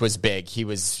Texas, which was big. He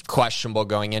was questionable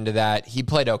going into that. He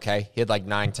played okay. He had like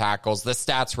 9 tackles. The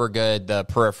stats were good. The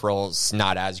peripherals,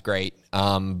 not as great.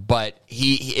 But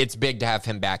it's big to have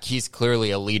him back. He's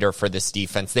clearly a leader for this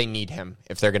defense. They need him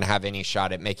if they're going to have any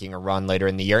shot at making a run later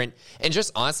in the year. And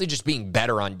just honestly, just being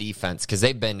better on defense, because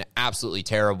they've been absolutely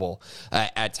terrible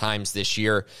at times this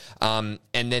year. And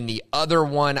then the other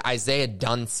one, Isaiah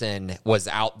Dunson, was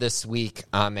out this week.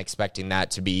 I'm expecting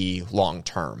that to be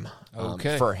long-term.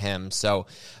 For him. So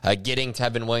getting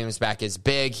Tevin Williams back is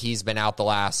big. He's been out the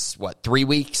last, 3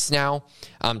 weeks now?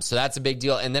 So that's a big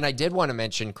deal. And then I did want to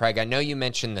mention, Craig, I know you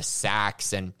mentioned the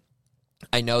sacks, and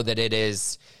I know that it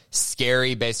is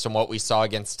scary based on what we saw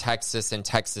against Texas and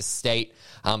Texas State.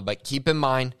 But keep in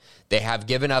mind, they have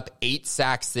given up 8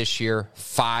 sacks this year.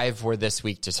 5 were this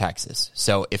week to Texas.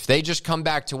 So if they just come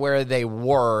back to where they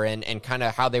were and kind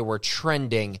of how they were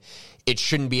trending, it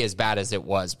shouldn't be as bad as it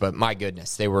was. But my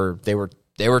goodness, they were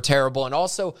terrible. And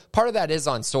also, part of that is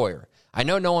on Sawyer. I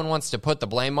know no one wants to put the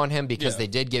blame on him because they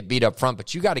did get beat up front,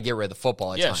 but you got to get rid of the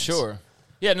football at times. Yeah, sure.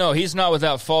 Yeah, no, he's not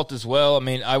without fault as well. I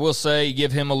mean, I will say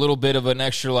give him a little bit of an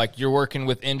extra, like you're working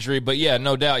with injury. But, yeah,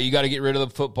 no doubt, you got to get rid of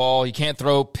the football. You can't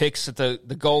throw picks at the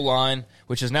goal line,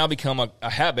 which has now become a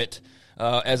habit,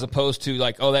 as opposed to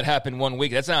like, oh, that happened 1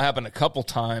 week. That's now happened a couple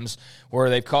times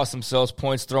where they've cost themselves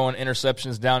points throwing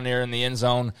interceptions down there in the end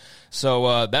zone.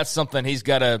 So that's something he's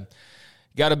got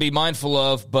to be mindful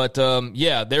of. But,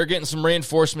 yeah, they're getting some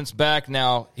reinforcements back.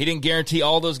 Now, he didn't guarantee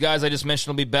all those guys I just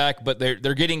mentioned will be back, but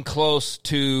they're getting close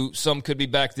to some could be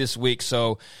back this week.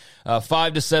 So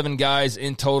 5 to 7 guys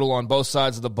in total on both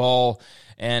sides of the ball,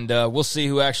 and we'll see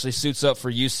who actually suits up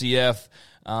for UCF.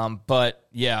 But,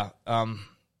 yeah,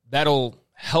 that'll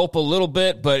help a little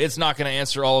bit, but it's not going to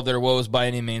answer all of their woes by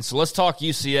any means. So let's talk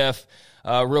UCF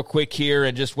real quick here,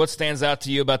 and just what stands out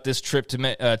to you about this trip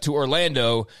to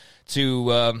Orlando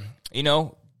to,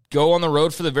 go on the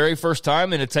road for the very first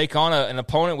time and to take on an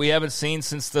opponent we haven't seen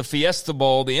since the Fiesta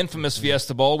Bowl, the infamous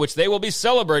Fiesta Bowl, which they will be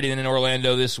celebrating in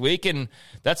Orlando this week. And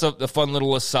that's a fun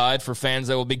little aside for fans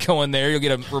that will be going there. You'll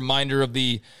get a reminder of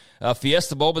the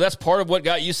Fiesta Bowl, but that's part of what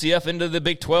got UCF into the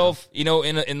Big 12, in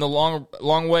the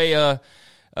long way,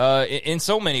 in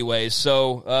so many ways.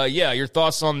 So, your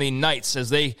thoughts on the Knights as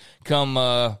they come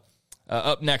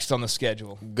up next on the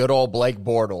schedule. Good old Blake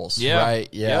Bortles, right?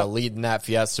 Yeah, leading that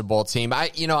Fiesta Bowl team.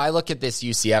 I look at this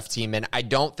UCF team, and I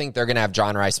don't think they're going to have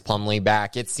John Rice Plumlee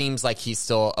back. It seems like he's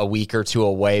still a week or two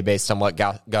away based on what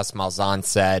Gus Malzahn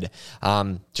said.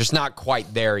 Just not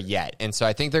quite there yet. And so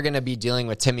I think they're going to be dealing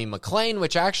with Timmy McClain,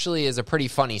 which actually is a pretty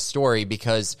funny story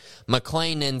because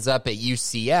McClain ends up at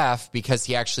UCF because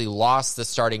he actually lost the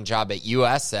starting job at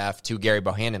USF to Gary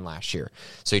Bohannon last year.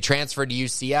 So he transferred to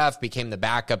UCF, became the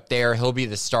backup there. He'll be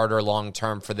the starter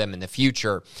long-term for them in the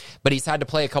future. But he's had to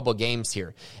play a couple games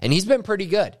here. And he's been pretty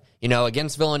good.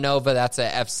 Against Villanova, that's a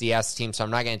FCS team, so I'm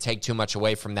not going to take too much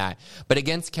away from that. But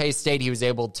against K-State, he was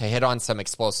able to hit on some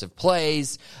explosive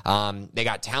plays. They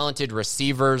got talented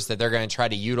receivers that they're going to try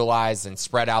to utilize and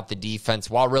spread out the defense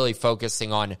while really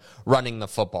focusing on running the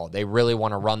football. They really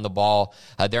want to run the ball.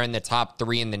 They're in the top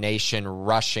 3 in the nation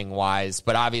rushing-wise,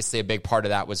 but obviously a big part of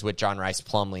that was with John Rice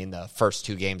Plumlee in the first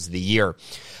 2 games of the year.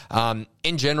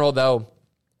 In general, though,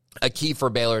 a key for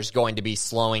Baylor is going to be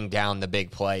slowing down the big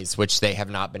plays, which they have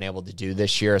not been able to do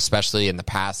this year, especially in the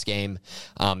pass game.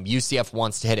 UCF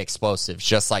wants to hit explosives,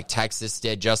 just like Texas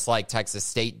did, just like Texas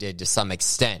State did to some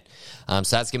extent. So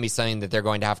that's going to be something that they're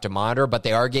going to have to monitor, but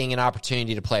they are getting an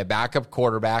opportunity to play a backup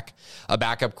quarterback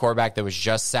that was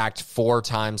just sacked 4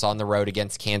 times on the road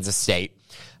against Kansas State.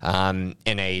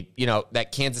 That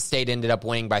Kansas State ended up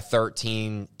winning by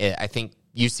 13. I think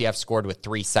UCF scored with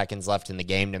 3 seconds left in the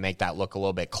game to make that look a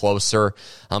little bit closer.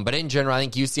 But in general, I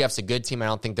think UCF's a good team. I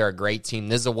don't think they're a great team.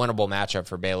 This is a winnable matchup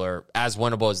for Baylor, as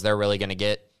winnable as they're really going to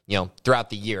get,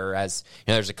 throughout the year. As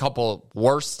there's a couple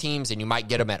worse teams and you might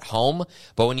get them at home.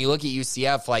 But when you look at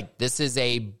UCF, this is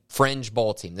a fringe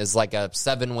bowl team. This is like a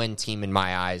 7-win team in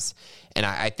my eyes. And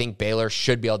I think Baylor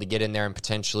should be able to get in there and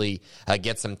potentially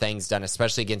get some things done,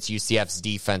 especially against UCF's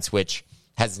defense, which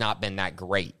has not been that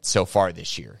great so far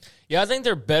this year. Yeah, I think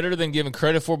they're better than given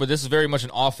credit for, but this is very much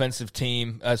an offensive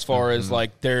team as far as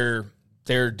their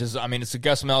it's a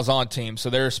Gus Malzahn team, so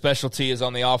their specialty is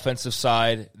on the offensive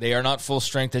side. They are not full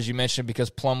strength, as you mentioned, because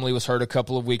Plumlee was hurt a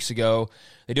couple of weeks ago.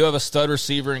 They do have a stud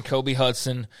receiver in Kobe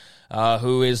Hudson,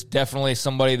 who is definitely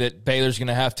somebody that Baylor's going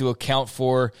to have to account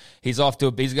for. He's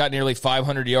got nearly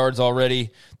 500 yards already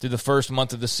through the first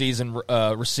month of the season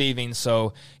receiving.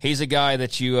 So he's a guy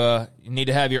that you need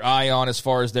to have your eye on as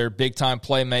far as their big-time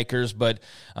playmakers. But,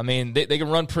 I mean, they can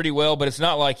run pretty well, but it's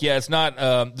not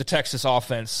the Texas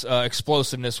offense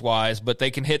explosiveness-wise, but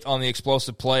they can hit on the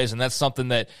explosive plays, and that's something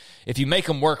that if you make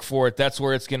them work for it, that's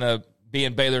where it's going to be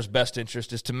in Baylor's best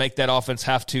interest, is to make that offense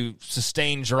have to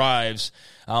sustain drives.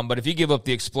 But if you give up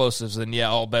the explosives, then, yeah,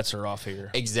 all bets are off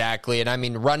here. Exactly. And, I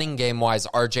mean, running game-wise,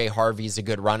 R.J. Harvey's a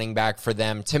good running back for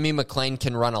them. Timmy McClain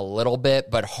can run a little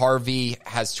bit, but Harvey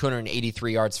has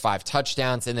 283 yards, 5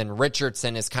 touchdowns. And then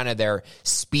Richardson is kind of their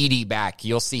speedy back.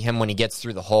 You'll see him when he gets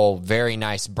through the hole. Very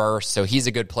nice burst. So he's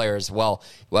a good player as well.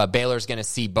 Baylor's going to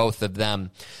see both of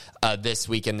them this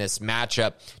week in this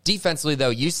matchup. Defensively,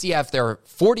 though, UCF, they're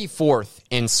 44th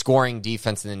in scoring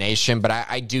defense in the nation, but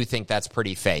I do think that's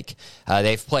pretty fake.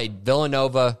 They've played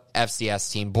Villanova,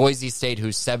 FCS team, Boise State,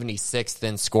 who's 76th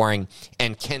in scoring,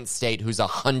 and Kent State, who's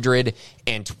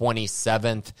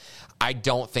 127th. I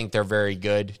don't think they're very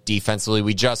good defensively.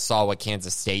 We just saw what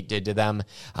Kansas State did to them,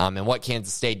 and what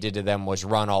Kansas State did to them was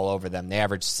run all over them. They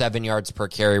averaged 7 yards per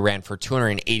carry, ran for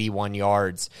 281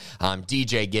 yards.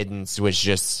 DJ Giddens was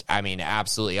just,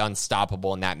 absolutely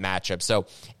unstoppable in that matchup. So,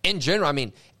 in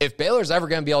general, if Baylor's ever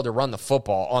going to be able to run the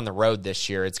football on the road this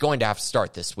year, it's going to have to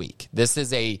start this week. This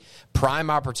is a prime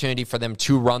opportunity for them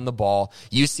to run the ball.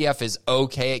 UCF is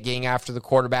okay at getting after the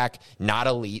quarterback, not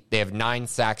elite. They have 9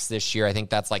 sacks this year. I think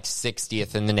that's like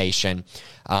 60th in the nation.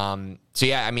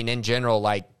 In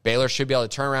general, Baylor should be able to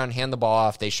turn around and hand the ball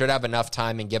off. They should have enough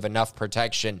time and give enough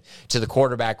protection to the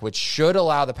quarterback, which should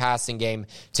allow the passing game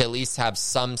to at least have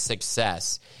some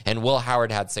success. And Will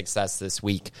Howard had success this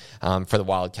week for the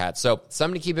Wildcats. So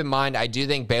something to keep in mind. I do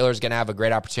think Baylor's going to have a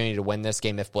great opportunity to win this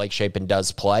game if Blake Shapen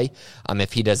does play.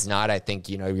 If he does not, I think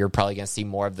you're probably going to see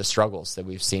more of the struggles that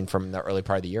we've seen from the early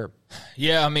part of the year.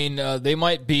 Yeah, they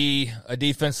might be a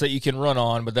defense that you can run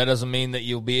on, but that doesn't mean that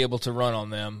you'll be able to run on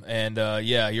them. And,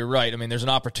 you're right. There's an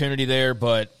opportunity there,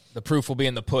 but the proof will be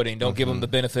in the pudding. Don't give them the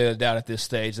benefit of the doubt at this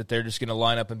stage that they're just going to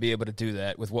line up and be able to do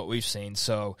that with what we've seen.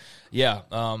 So,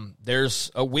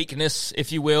 there's a weakness,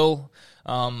 if you will.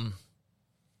 But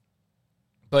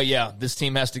yeah, this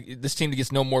team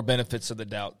gets no more benefits of the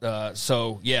doubt.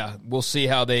 We'll see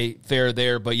how they fare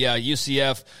there. But yeah,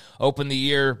 UCF opened the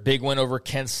year, big win over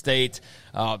Kent State,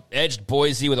 edged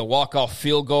Boise with a walk-off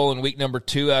field goal in week number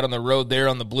 2 out on the road there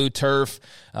on the blue turf,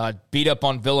 beat up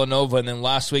on Villanova, and then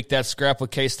last week that scrap with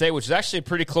K-State, which is actually a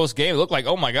pretty close game. It looked like,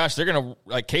 oh my gosh, they're going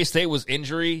to, K-State was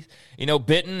injury,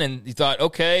 bitten, and you thought,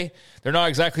 okay, they're not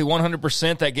exactly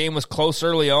 100%. That game was close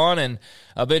early on, and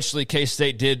eventually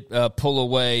K-State did pull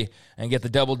away and get the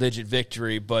double-digit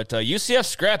victory. But UCF's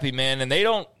scrappy, man, and they're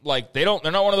not one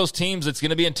of those teams that's going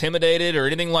to be intimidated or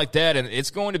anything like that, and it's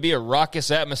going to be a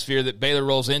raucous atmosphere that Baylor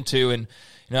rolls into. And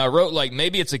I wrote,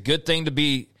 maybe it's a good thing to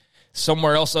be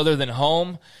somewhere else other than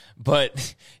home,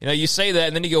 but you say that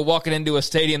and then you go walking into a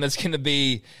stadium that's going to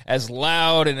be as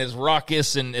loud and as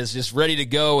raucous and as just ready to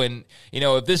go. And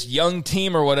if this young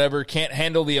team or whatever can't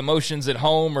handle the emotions at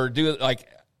home or do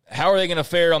how are they going to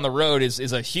fare on the road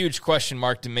is a huge question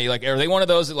mark to me. Are they one of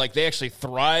those that they actually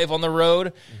thrive on the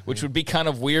road, which would be kind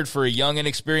of weird for a young,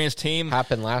 inexperienced team?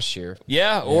 Happened last year.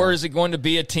 Yeah, or is it going to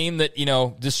be a team that,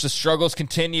 just the struggles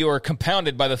continue or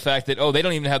compounded by the fact that, they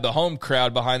don't even have the home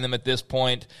crowd behind them at this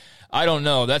point? I don't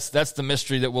know. That's the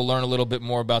mystery that we'll learn a little bit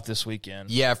more about this weekend.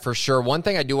 Yeah, for sure. One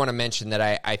thing I do want to mention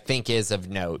that I think is of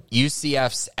note,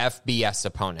 UCF's FBS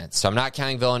opponents. So I'm not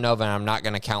counting Villanova, and I'm not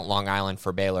going to count Long Island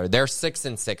for Baylor. They're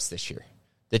 6-6 this year,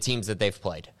 the teams that they've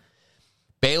played.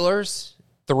 Baylor's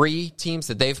 3 teams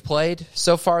that they've played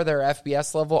so far, their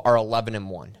FBS level, are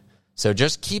 11-1. So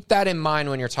just keep that in mind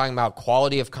when you're talking about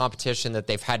quality of competition that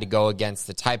they've had to go against,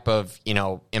 the type of,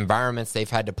 environments they've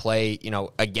had to play,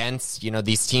 against,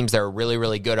 these teams that are really,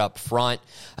 really good up front.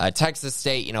 Texas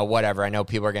State, whatever. I know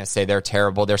people are going to say they're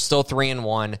terrible. They're still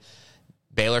 3-1.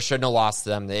 Baylor shouldn't have lost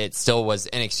to them. It still was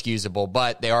inexcusable,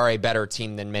 but they are a better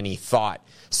team than many thought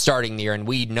starting the year, and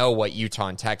we know what Utah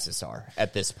and Texas are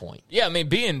at this point. Yeah,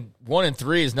 being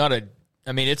 1-3 is not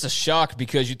it's a shock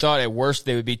because you thought at worst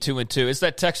they would be 2-2. It's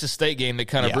that Texas State game that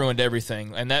kind of ruined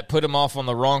everything, and that put them off on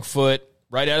the wrong foot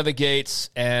right out of the gates,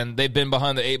 and they've been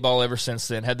behind the 8 ball ever since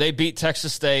then. Had they beat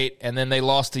Texas State and then they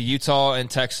lost to Utah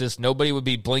and Texas, nobody would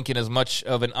be blinking as much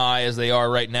of an eye as they are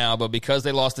right now, but because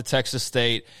they lost to Texas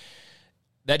State,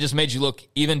 that just made you look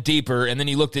even deeper, and then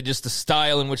you looked at just the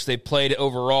style in which they played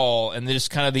overall and just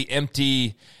kind of the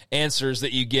empty answers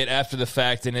that you get after the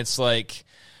fact, and it's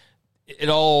it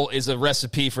all is a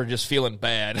recipe for just feeling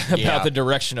bad about the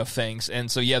direction of things. And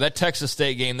so, that Texas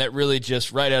State game, that really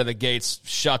just right out of the gates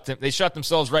they shot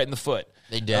themselves right in the foot.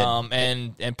 They did.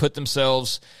 And put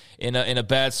themselves in a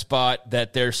bad spot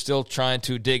that they're still trying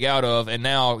to dig out of. And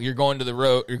now you're going on the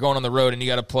road and you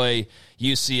got to play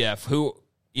UCF, who,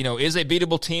 is a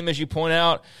beatable team, as you point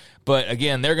out. But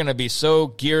again, they're going to be so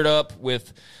geared up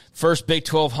with first Big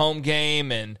 12 home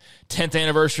game and 10th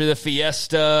anniversary of the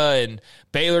Fiesta, and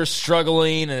Baylor's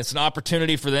struggling, and it's an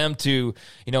opportunity for them to,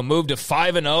 move to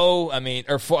 5-0.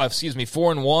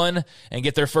 4-1, and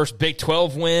get their first Big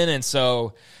 12 win. And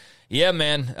so,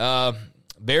 man,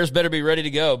 Bears better be ready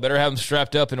to go. Better have them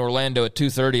strapped up in Orlando at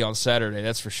 2:30 on Saturday.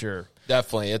 That's for sure.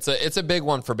 Definitely. It's a big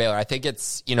one for Baylor. I think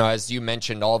it's, as you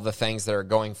mentioned, all the things that are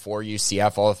going for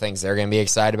UCF, all the things they're going to be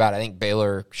excited about. I think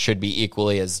Baylor should be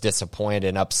equally as disappointed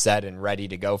and upset and ready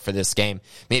to go for this game.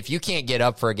 I mean, if you can't get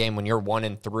up for a game when you're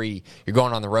 1-3, you're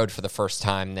going on the road for the first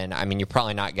time, then, you're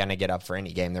probably not going to get up for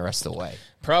any game the rest of the way.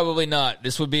 Probably not.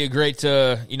 This would be a great,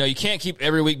 you can't keep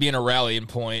every week being a rallying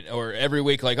point, or every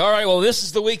week like, all right, well, this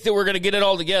is the week that we're going to get it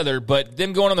all together. But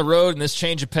them going on the road and this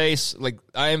change of pace,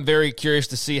 I am very curious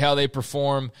to see how they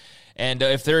perform, and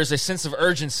if there is a sense of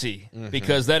urgency,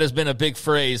 because that has been a big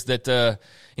phrase that,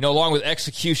 along with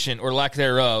execution or lack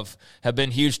thereof, have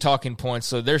been huge talking points.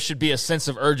 So there should be a sense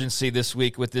of urgency this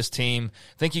week with this team.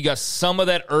 I think you got some of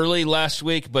that early last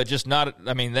week, but just not.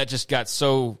 That just got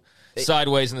so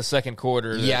sideways in the second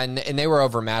quarter. Yeah, and they were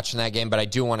overmatched in that game, but I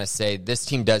do want to say this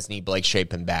team does need Blake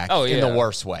Shapen back in the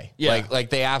worst way. Yeah. Like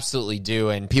they absolutely do,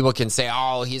 and people can say,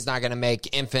 he's not going to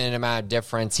make infinite amount of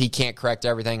difference. He can't correct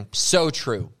everything. So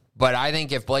true. But I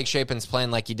think if Blake Shapen's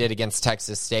playing like he did against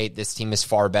Texas State, this team is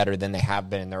far better than they have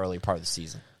been in the early part of the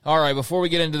season. All right, before we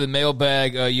get into the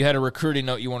mailbag, you had a recruiting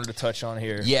note you wanted to touch on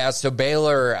here. Yeah, so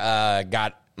Baylor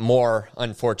got more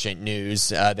unfortunate news.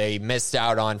 They missed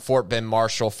out on Fort Bend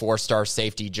Marshall 4-star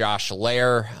safety Josh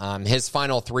Lair. His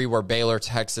final three were Baylor,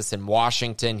 Texas, and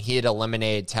Washington. He had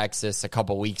eliminated Texas a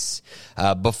couple weeks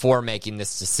before making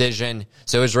this decision.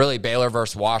 So it was really Baylor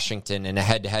versus Washington in a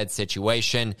head-to-head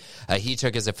situation. He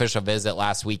took his official visit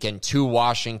last weekend to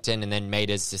Washington and then made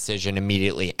his decision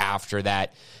immediately after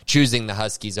that, choosing the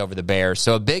Huskies over the Bears.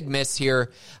 So a big miss here.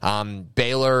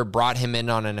 Baylor brought him in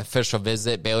on an official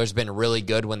visit. Baylor's been really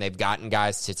good when they've gotten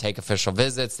guys to take official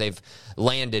visits. They've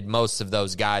landed most of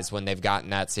those guys when they've gotten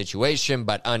that situation,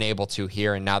 but unable to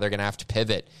here, and now they're going to have to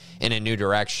pivot in a new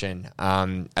direction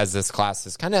as this class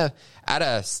is kind of at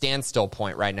a standstill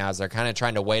point right now, as they're kind of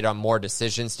trying to wait on more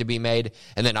decisions to be made,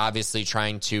 and then obviously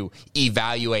trying to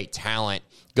evaluate talent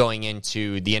going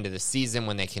into the end of the season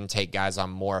when they can take guys on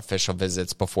more official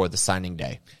visits before the signing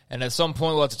day. And at some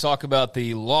point, we'll have to talk about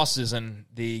the losses and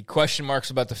the question marks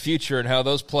about the future and how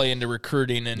those play into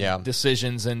recruiting and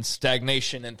decisions and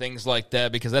stagnation and things like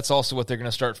that, because that's also what they're going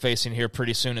to start facing here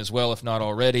pretty soon as well, if not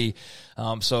already.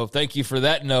 So thank you for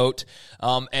that note.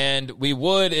 And we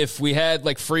would, if we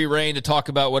had free reign to talk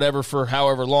about whatever for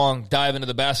however long, dive into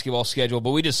the basketball schedule,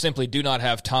 but we just simply do not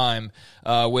have time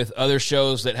with other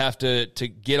shows that have to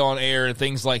get on air and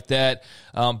things like that.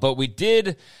 But we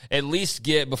did at least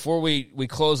get, before we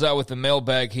close out with the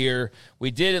mailbag here, we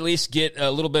did at least get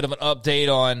a little bit of an update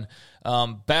on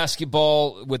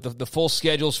basketball with the full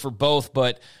schedules for both,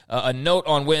 but a note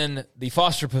on when the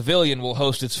Foster Pavilion will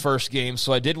host its first game.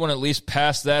 So I did want to at least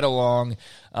pass that along,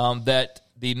 that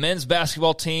the men's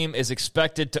basketball team is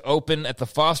expected to open at the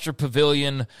Foster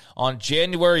Pavilion on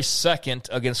January 2nd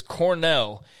against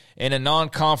Cornell in a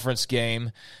non-conference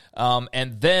game.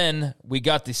 And then we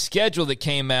got the schedule that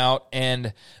came out,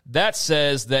 and that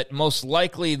says that most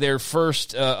likely their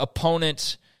first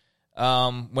opponent,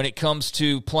 when it comes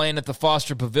to playing at the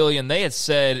Foster Pavilion, they had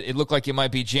said it looked like it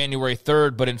might be January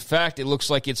 3rd, but in fact it looks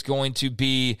like it's going to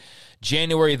be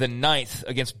January the 9th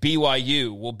against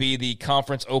BYU will be the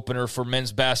conference opener for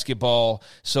men's basketball.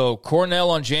 So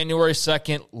Cornell on January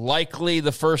 2nd, likely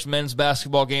the first men's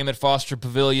basketball game at Foster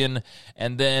Pavilion.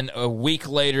 And then a week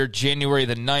later, January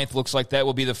the 9th, looks like that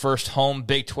will be the first home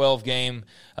Big 12 game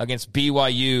against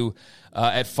BYU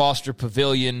at Foster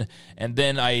Pavilion. And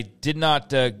then I did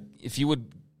not, if you would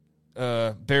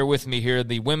bear with me here,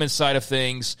 the women's side of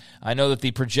things, I know that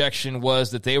the projection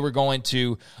was that they were going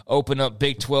to open up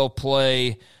Big 12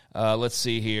 play. Let's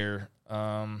see here.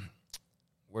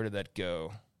 Where did that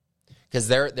go? Because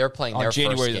they're playing their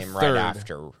January first game 3rd. right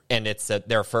after, and it's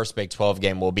their first Big 12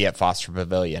 game will be at Foster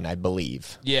Pavilion, I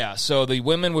believe. Yeah, so the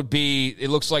women would be, it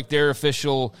looks like their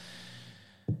official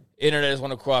internet doesn't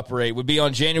want to cooperate. Would be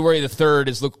on January the 3rd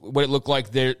is what it looked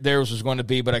like theirs was going to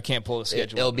be, but I can't pull the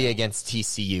schedule. It'll be against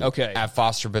TCU at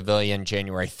Foster Pavilion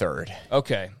January 3rd.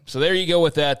 Okay, so there you go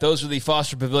with that. Those are the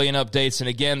Foster Pavilion updates. And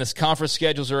again, this conference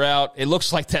schedules are out. It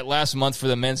looks like that last month for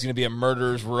the men's going to be a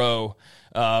murderer's row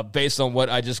based on what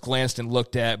I just glanced and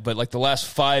looked at. But like the last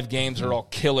 5 games are all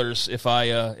killers if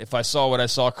I saw what I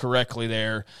saw correctly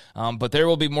there. But there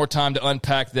will be more time to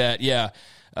unpack that. Yeah,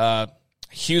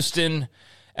 Houston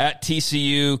at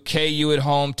TCU, KU at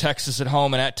home, Texas at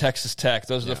home, and at Texas Tech.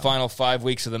 Those are the final 5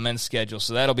 weeks of the men's schedule,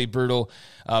 so that'll be brutal.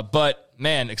 But,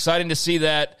 man, exciting to see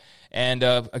that. And,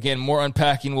 again, more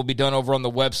unpacking will be done over on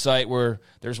the website where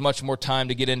there's much more time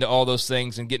to get into all those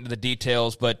things and get into the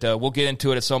details. But we'll get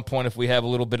into it at some point if we have a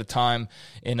little bit of time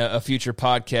in a future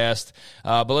podcast.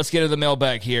 But let's get into the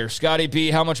mailbag here. Scotty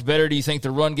B., how much better do you think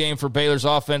the run game for Baylor's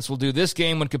offense will do this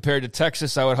game when compared to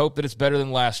Texas? I would hope that it's better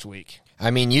than last week. I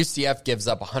mean, UCF gives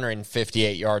up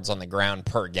 158 yards on the ground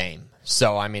per game.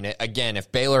 So, I mean, again,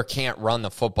 if Baylor can't run the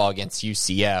football against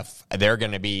UCF,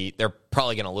 they're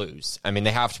probably going to lose. I mean,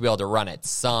 they have to be able to run it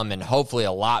some and hopefully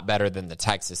a lot better than the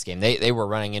Texas game. They were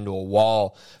running into a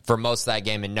wall for most of that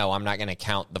game, and no, I'm not going to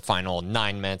count the final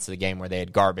 9 minutes of the game where they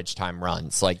had garbage time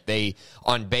runs. Like,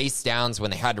 on base downs, when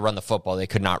they had to run the football, they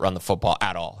could not run the football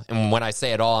at all. And when I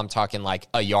say at all, I'm talking like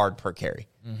a yard per carry.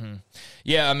 Mm-hmm.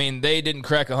 Yeah, I mean, they didn't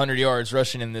crack 100 yards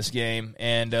rushing in this game,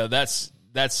 and that's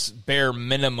bare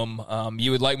minimum. You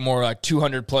would like more like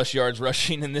 200-plus yards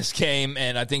rushing in this game,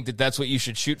 and I think that's what you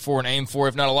should shoot for and aim for,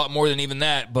 if not a lot more than even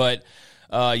that. But,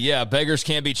 yeah, beggars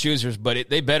can't be choosers, but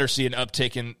they better see an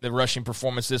uptick in the rushing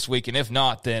performance this week, and if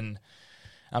not, then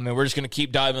I mean, we're just going to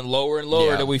keep diving lower and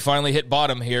lower till we finally hit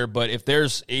bottom here. But if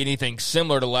there's anything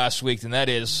similar to last week, then that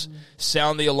is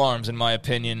sound the alarms, in my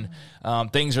opinion.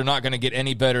 Things are not going to get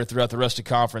any better throughout the rest of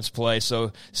conference play.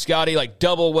 So, Scotty, like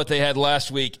double what they had last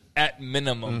week at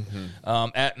minimum.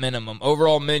 At minimum.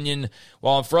 Overall, Minion,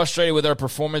 while I'm frustrated with our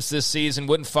performance this season,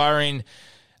 wouldn't firing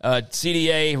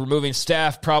CDA, removing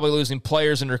staff, probably losing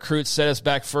players and recruits set us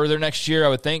back further next year. I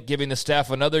would think giving the staff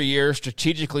another year,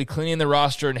 strategically cleaning the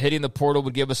roster and hitting the portal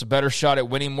would give us a better shot at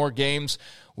winning more games.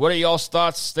 What are y'all's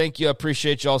thoughts? Thank you. I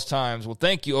appreciate y'all's times. Well,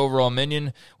 thank you, Overall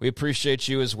Minion. We appreciate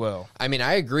you as well. I mean,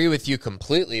 I agree with you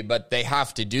completely, but they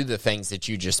have to do the things that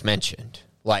you just mentioned.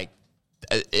 Like,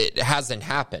 it hasn't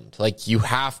happened. Like, you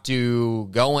have to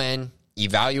go in,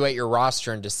 evaluate your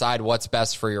roster and decide what's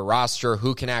best for your roster,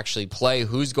 who can actually play,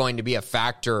 who's going to be a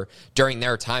factor during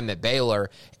their time at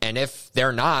Baylor. And if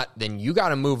they're not, then you got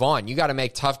to move on. You got to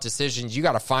make tough decisions. You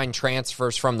got to find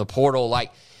transfers from the portal.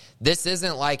 Like, this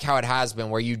isn't like how it has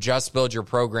been where you just build your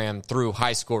program through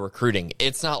high school recruiting.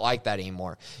 It's not like that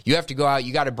anymore. You have to go out.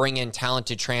 You got to bring in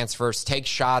talented transfers, take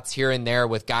shots here and there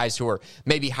with guys who are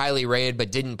maybe highly rated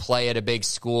but didn't play at a big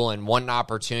school and want an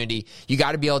opportunity. You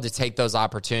got to be able to take those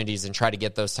opportunities and try to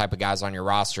get those type of guys on your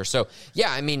roster. So,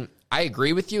 yeah, I mean, I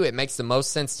agree with you. It makes the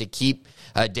most sense to keep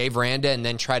Dave Aranda and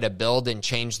then try to build and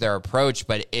change their approach.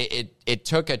 But it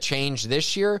took a change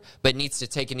this year, but needs to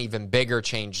take an even bigger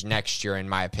change next year, in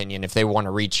my opinion, if they want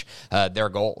to reach their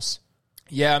goals.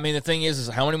 Yeah, I mean, the thing is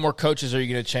how many more coaches are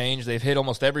you going to change? They've hit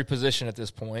almost every position at this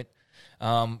point,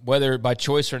 whether by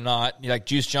choice or not. Like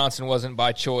Juice Johnson wasn't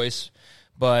by choice,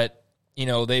 but, you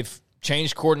know, they've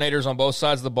changed coordinators on both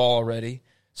sides of the ball already.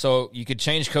 So you could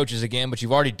change coaches again, but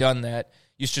you've already done that.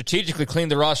 You strategically cleaned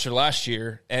the roster last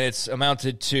year, and it's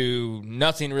amounted to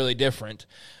nothing really different.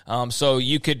 So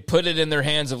you could put it in their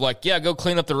hands of like, yeah, go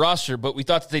clean up the roster, but we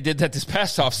thought that they did that this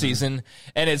past offseason,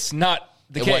 and it's not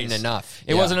the case. It wasn't enough.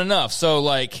 It wasn't enough. So,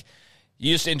 like,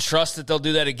 you just entrust that they'll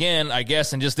do that again, I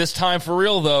guess, and just this time for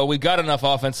real, though, we've got enough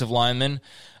offensive linemen.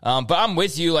 But I'm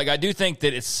with you. Like, I do think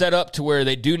that it's set up to where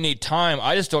they do need time.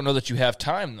 I just don't know that you have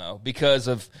time, though, because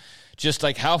of – just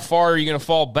like how far are you going to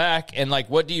fall back, and like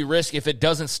what do you risk if it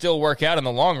doesn't still work out in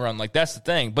the long run? Like that's the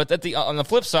thing. But on the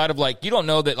flip side of like you don't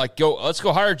know that like let's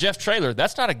go hire Jeff Traylor.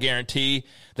 That's not a guarantee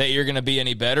that you're going to be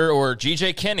any better, or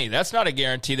G.J. Kinney. That's not a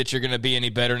guarantee that you're going to be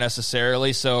any better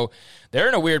necessarily. So they're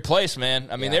in a weird place, man.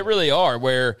 I mean, they really are.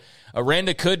 Where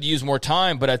Aranda could use more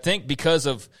time, but I think because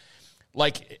of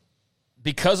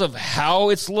how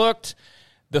it's looked,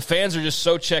 the fans are just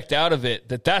so checked out of it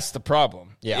that's the problem.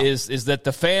 Yeah. Is that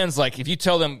the fans, like, if you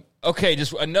tell them, okay,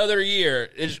 just another year,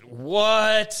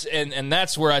 what? And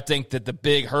that's where I think that the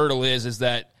big hurdle is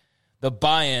that the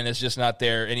buy-in is just not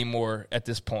there anymore at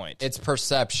this point. It's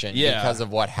perception because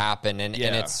of what happened. And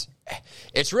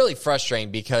it's really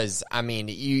frustrating because, I mean,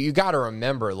 you got to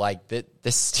remember, like, that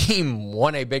this team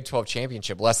won a Big 12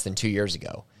 championship less than 2 years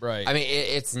ago. Right. I mean,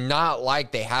 it's not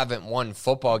like they haven't won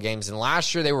football games. And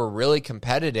last year they were really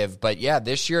competitive. But, yeah,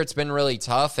 this year it's been really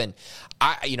tough. And,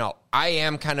 I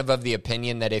am kind of the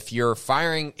opinion that if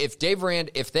Dave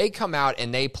Rand, if they come out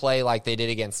and they play like they did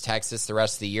against Texas the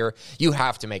rest of the year, you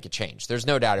have to make a change. There's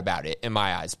no doubt about it in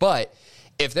my eyes. But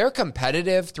if they're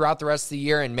competitive throughout the rest of the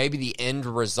year and maybe the end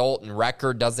result and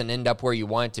record doesn't end up where you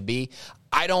want it to be,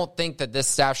 I don't think that this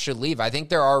staff should leave. I think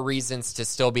there are reasons to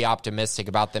still be optimistic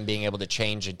about them being able to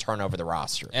change and turn over the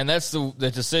roster. And that's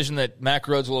the decision that Mack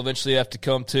Rhoades will eventually have to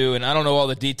come to. And I don't know all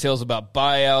the details about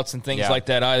buyouts and things like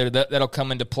that either. That'll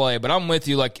come into play. But I'm with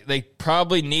you. Like, they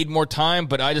probably need more time,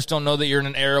 but I just don't know that you're in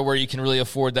an era where you can really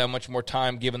afford that much more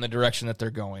time given the direction that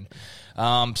they're going.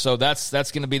 So that's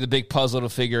going to be the big puzzle to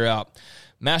figure out.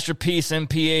 Masterpiece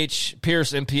Pierce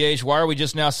MPH, why are we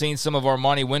just now seeing some of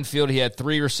Armani Winfield? He had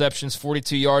 3 receptions,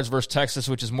 42 yards versus Texas,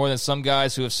 which is more than some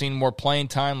guys who have seen more playing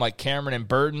time like Cameron and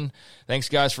Burton. Thanks,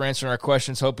 guys, for answering our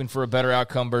questions, hoping for a better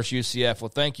outcome versus UCF.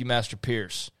 Well, thank you, Master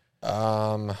Pierce.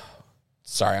 Sorry,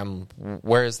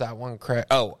 where is that one? Okay.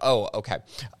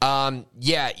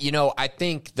 Yeah, I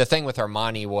think the thing with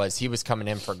Armani was he was coming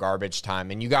in for garbage time,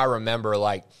 and you got to remember,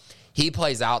 like, he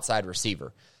plays outside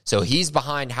receiver. So he's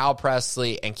behind Hal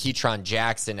Presley and Ketron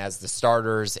Jackson as the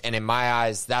starters, and in my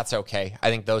eyes, that's okay. I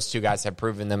think those two guys have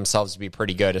proven themselves to be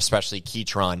pretty good, especially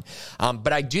Ketron.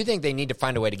 But I do think they need to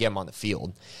find a way to get him on the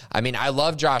field. I mean, I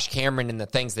love Josh Cameron and the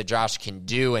things that Josh can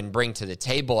do and bring to the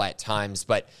table at times,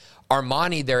 but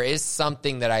Armani, there is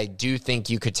something that I do think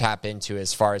you could tap into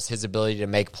as far as his ability to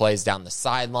make plays down the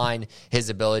sideline, his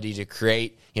ability to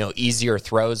create, easier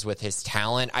throws with his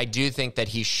talent. I do think that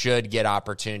he should get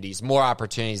opportunities, more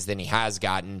opportunities than he has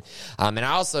gotten. And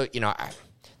I also,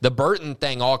 the Burton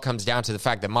thing all comes down to the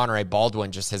fact that Monterey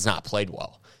Baldwin just has not played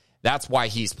well. That's why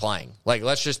he's playing. Like,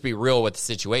 let's just be real with the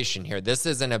situation here. This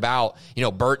isn't about,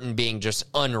 Burton being just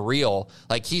unreal.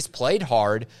 Like, he's played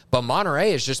hard, but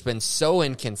Monterey has just been so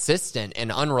inconsistent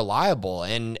and unreliable,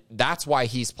 and that's why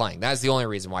he's playing. That's the only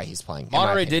reason why he's playing.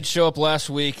 Monterey did show up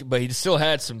last week, but he still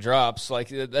had some drops. Like,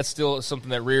 that's still something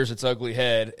that rears its ugly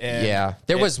head. And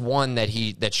there was one that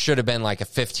should have been like a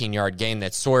 15-yard gain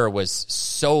that Sawyer was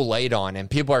so late on, and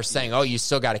people are saying, oh, you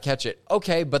still got to catch it.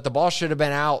 Okay, but the ball should have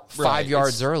been out 5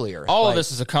 yards earlier. All of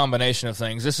this is a combination of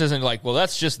things. This isn't like, well,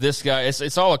 that's just this guy.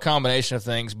 It's all a combination of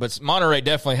things. But Monterey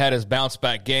definitely had his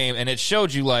bounce-back game, and it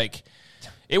showed you, like,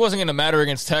 it wasn't going to matter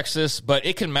against Texas, but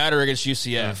it can matter against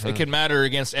UCF. Mm-hmm. It can matter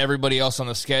against everybody else on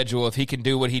the schedule if he can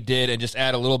do what he did and just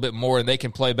add a little bit more, and they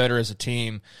can play better as a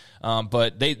team.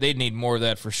 But they need more of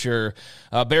that for sure.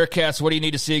 Bearcats, what do you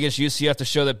need to see against UCF to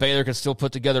show that Baylor can still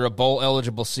put together a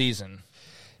bowl-eligible season?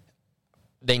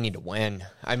 They need to win.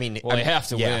 They have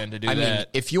to win to do that.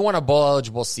 If you want a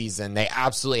bowl-eligible season, they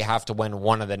absolutely have to win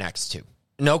one of the next two.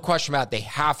 No question about it. They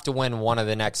have to win one of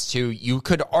the next two. You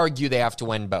could argue they have to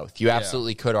win both. You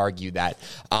absolutely could argue that.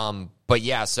 But,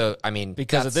 yeah, so,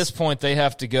 because at this point, they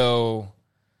have to go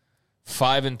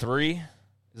 5-3.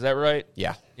 Is that right?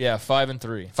 Yeah. Yeah,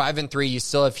 5-3. 5-3. You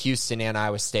still have Houston and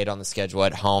Iowa State on the schedule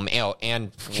at home.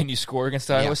 And can you score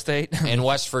against Iowa State? And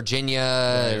West Virginia,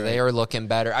 they are looking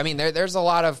better. There's a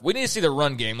lot of. We need to see the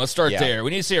run game. Let's start there. We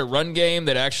need to see a run game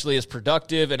that actually is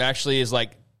productive and actually is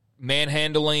like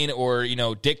manhandling or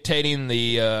dictating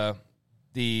the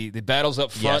battles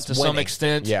up front to some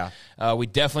extent. Yeah. We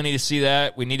definitely need to see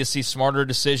that. We need to see smarter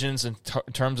decisions in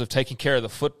terms of taking care of the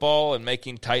football and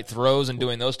making tight throws and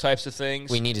doing those types of things.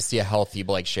 We need to see a healthy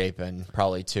Blake Shapen,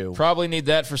 probably, too. Probably need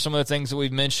that for some of the things that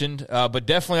we've mentioned. But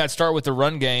definitely I'd start with the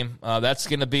run game. That's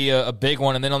going to be a big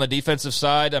one. And then on the defensive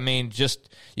side,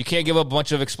 you can't give up a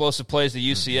bunch of explosive plays to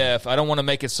UCF. I don't want to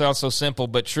make it sound so simple,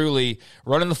 but truly,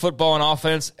 running the football on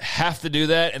offense, have to do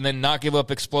that, and then not give up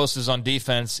explosives on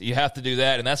defense. You have to do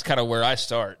that, and that's kind of where I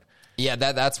start. Yeah,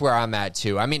 that's where I'm at,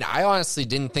 too. I honestly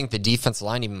didn't think the defensive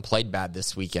line even played bad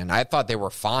this weekend. I thought they were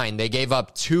fine. They gave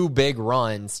up 2 big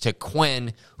runs to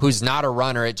Quinn, who's not a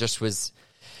runner. It just was,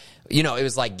 it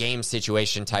was like game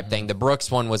situation type thing. The Brooks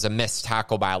one was a missed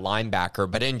tackle by a linebacker.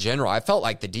 But in general, I felt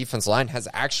like the defensive line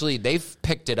they've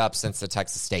picked it up since the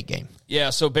Texas State game.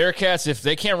 Yeah, so Bearcats, if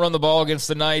they can't run the ball against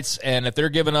the Knights, and if they're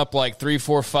giving up like 3,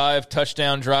 4, 5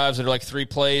 touchdown drives that are like 3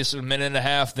 plays, a minute and a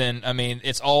half, then,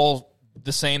 it's all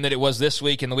the same that it was this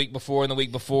week and the week before and the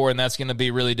week before, and that's going to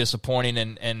be really disappointing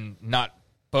and not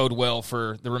bode well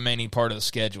for the remaining part of the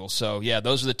schedule. So, yeah,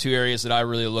 those are the 2 areas that I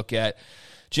really look at.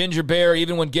 Ginger Bear,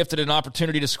 even when gifted an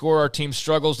opportunity to score, our team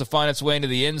struggles to find its way into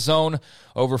the end zone.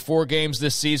 Over 4 games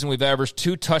this season, we've averaged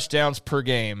 2 touchdowns per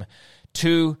game.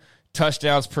 2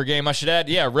 touchdowns per game. I should add,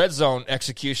 red zone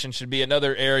execution should be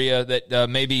another area that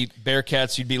maybe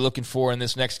Bearcats you'd be looking for in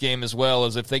this next game as well,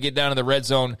 as if they get down to the red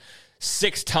zone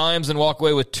 6 times and walk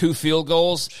away with 2 field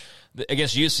goals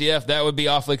against UCF, that would be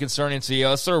awfully concerning. So,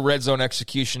 let's throw red zone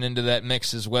execution into that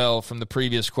mix as well from the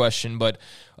previous question. But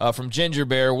from Ginger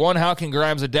Bear, 1, how can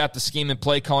Grimes adapt the scheme and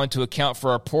play calling to account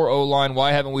for our poor O-line?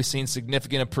 Why haven't we seen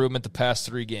significant improvement the past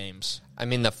 3 games? I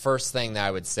mean, the first thing that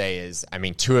I would say is,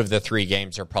 2 of the 3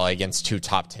 games are probably against 2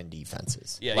 top 10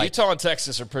 defenses. Yeah, Utah and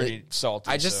Texas are pretty salty.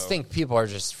 I just think people are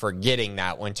just forgetting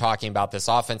that when talking about this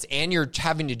offense, and you're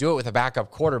having to do it with a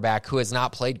backup quarterback who has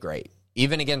not played great.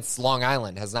 Even against Long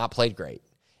Island, has not played great.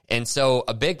 And so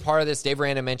a big part of this, Dave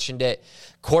Aranda mentioned it,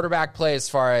 quarterback play as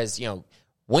far as,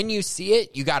 when you see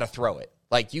it, you got to throw it.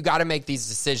 Like, you got to make these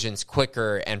decisions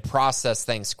quicker and process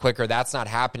things quicker. That's not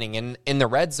happening. And in the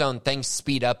red zone, things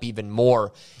speed up even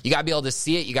more. You got to be able to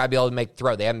see it. You got to be able to make the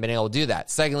throw. They haven't been able to do that.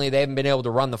 Secondly, they haven't been able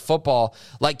to run the football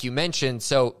like you mentioned.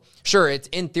 So, sure, it's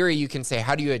in theory you can say,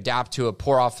 how do you adapt to a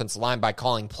poor offensive line by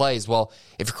calling plays? Well,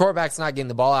 if your quarterback's not getting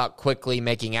the ball out quickly,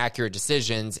 making accurate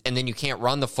decisions, and then you can't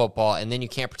run the football, and then you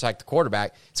can't protect the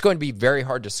quarterback, it's going to be very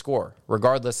hard to score,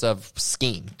 regardless of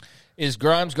scheme. Is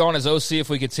Grimes gone as OC if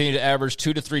we continue to average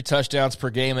 2 to 3 touchdowns per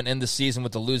game and end the season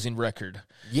with a losing record?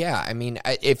 Yeah,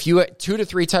 if you 2 to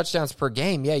 3 touchdowns per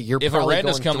game, you're if probably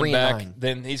Aranda's going coming 3-9. back,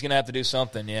 then he's going to have to do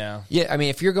something. Yeah,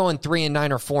 if you're going 3-9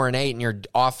 or 4-8, and your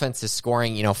offense is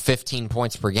scoring 15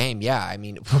 points per game, Yeah,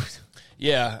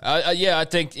 I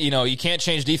think you can't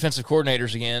change defensive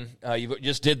coordinators again. You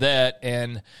just did that,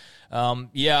 and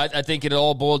I think it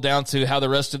all boiled down to how the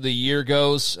rest of the year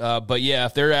goes. But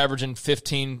if they're averaging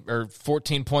 15 or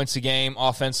 14 points a game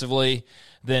offensively,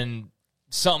 then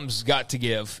something's got to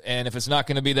give. And if it's not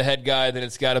going to be the head guy, then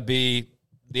it's got to be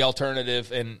the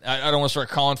alternative. And I don't want to start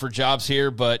calling for jobs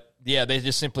here, but they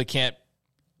just simply can't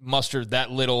muster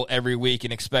that little every week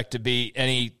and expect to be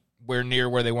anywhere near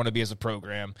where they want to be as a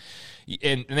program.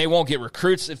 And they won't get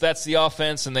recruits if that's the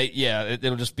offense, and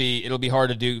it'll be hard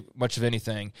to do much of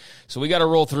anything. So we got to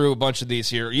roll through a bunch of these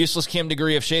here. Useless Kim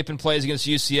degree of shape and plays against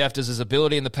UCF. Does his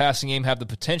ability in the passing game have the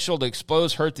potential to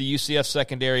hurt the UCF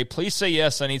secondary? Please say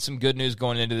yes. I need some good news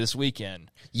going into this weekend.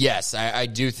 Yes, I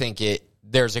do think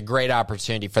there's a great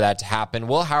opportunity for that to happen.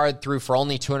 Will Howard threw for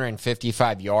only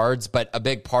 255 yards, but a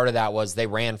big part of that was they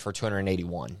ran for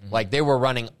 281. Mm-hmm. Like, they were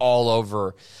running all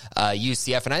over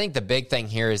UCF. And I think the big thing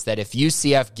here is that if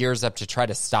UCF gears up to try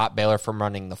to stop Baylor from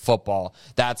running the football,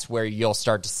 that's where you'll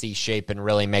start to see shape and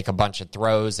really make a bunch of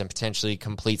throws and potentially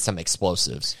complete some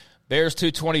explosives. Bears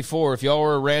 224. If y'all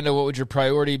were Aranda, what would your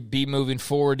priority be moving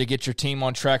forward to get your team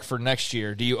on track for next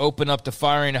year? Do you open up to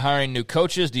firing and hiring new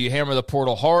coaches? Do you hammer the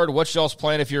portal hard? What's y'all's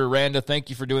plan if you're Aranda? Thank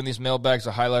you for doing these mailbags,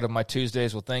 a highlight of my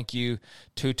Tuesdays. Well, thank you,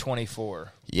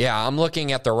 224. Yeah, I'm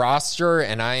looking at the roster,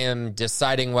 and I am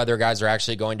deciding whether guys are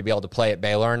actually going to be able to play at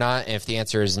Baylor or not. And if the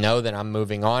answer is no, then I'm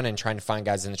moving on and trying to find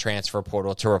guys in the transfer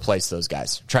portal to replace those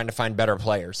guys. I'm trying to find better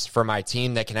players for my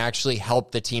team that can actually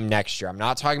help the team next year. I'm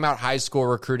not talking about high school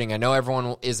recruiting. I know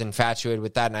everyone is infatuated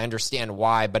with that, and I understand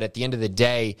why. But at the end of the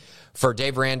day, for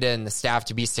Dave Aranda and the staff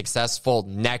to be successful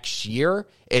next year,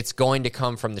 it's going to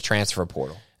come from the transfer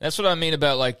portal. That's what I mean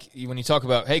about, when you talk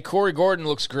about, hey, Corey Gordon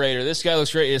looks great, or this guy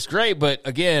looks great. It's great, but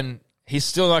again, he's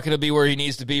still not going to be where he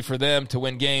needs to be for them to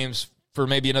win games for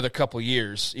maybe another couple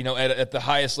years, at the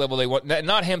highest level they want.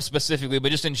 Not him specifically,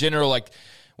 but just in general,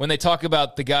 when they talk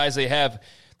about the guys they have,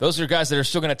 those are guys that are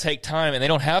still going to take time, and they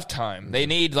don't have time. They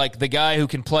need, the guy who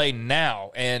can play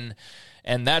now, and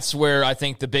that's where I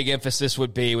think the big emphasis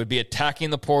would be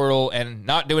attacking the portal and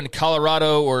not doing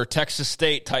Colorado or Texas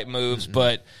State type moves,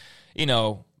 but,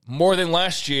 more than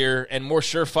last year and more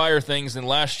surefire things than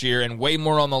last year and way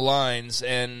more on the lines.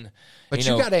 But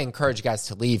you got to encourage guys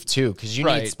to leave, too, because you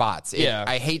need spots.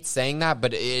 I hate saying that,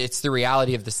 but it's the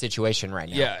reality of the situation right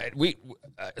now. Yeah,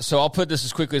 so I'll put this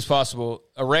as quickly as possible.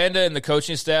 Aranda and the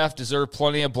coaching staff deserve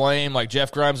plenty of blame, like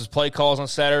Jeff Grimes' play calls on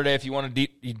Saturday, if you want to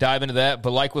dive into that.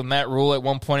 But like with Matt Rule at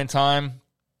one point in time,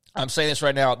 I'm saying this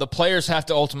right now, the players have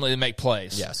to ultimately make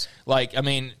plays. Yes.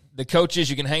 The coaches,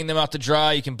 you can hang them out to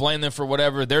dry, you can blame them for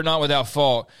whatever. They're not without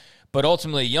fault. But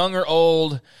ultimately, young or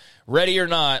old, ready or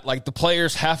not, the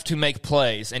players have to make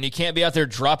plays. And you can't be out there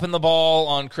dropping the ball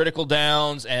on critical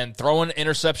downs and throwing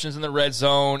interceptions in the red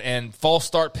zone and false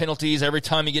start penalties every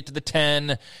time you get to the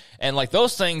 10. And,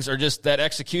 those things are just that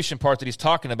execution part that he's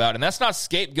talking about. And that's not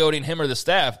scapegoating him or the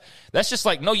staff. That's just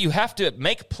no, you have to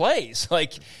make plays.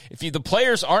 If the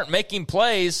players aren't making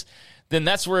plays, then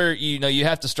that's where you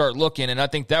have to start looking, and I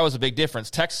think that was a big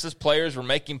difference. Texas players were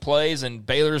making plays, and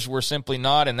Baylor's were simply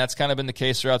not, and that's kind of been the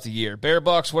case throughout the year. Bear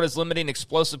Bucks, what is limiting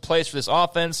explosive plays for this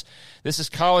offense? This is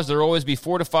college. There will always be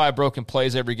 4 to 5 broken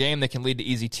plays every game that can lead to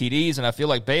easy TDs, and I feel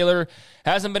like Baylor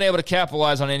hasn't been able to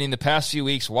capitalize on any in the past few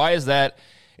weeks. Why is that?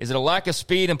 Is it a lack of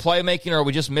speed and playmaking, or are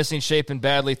we just missing Shapen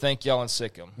badly? Thank y'all and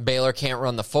Sikkim. Baylor can't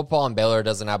run the football, and Baylor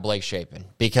doesn't have Blake Shapen.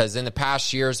 Because in the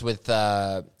past years with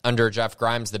under Jeff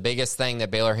Grimes, the biggest thing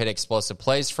that Baylor hit explosive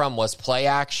plays from was play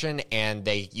action, and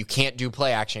you can't do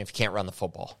play action if you can't run the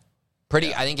football.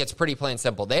 I think it's pretty plain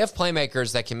simple. They have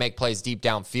playmakers that can make plays deep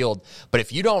downfield, but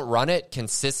if you don't run it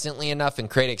consistently enough and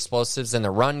create explosives in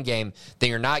the run game, then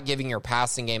you're not giving your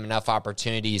passing game enough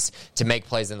opportunities to make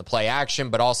plays in the play action,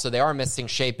 but also they are missing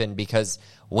Shapen because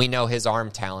we know his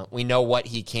arm talent. We know what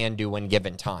he can do when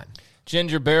given time.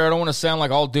 Ginger Bear, I don't want to sound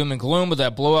like all doom and gloom, but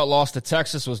that blowout loss to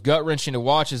Texas was gut-wrenching to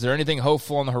watch. Is there anything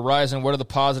hopeful on the horizon? What are the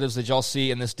positives that y'all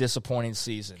see in this disappointing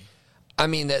season? I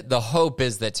mean, the hope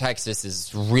is that Texas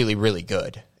is really, really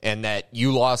good and that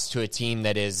you lost to a team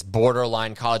that is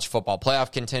borderline college football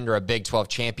playoff contender, a Big 12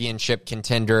 championship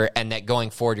contender, and that going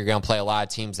forward you're going to play a lot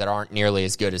of teams that aren't nearly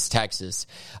as good as Texas.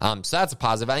 So that's a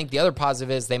positive. I think the other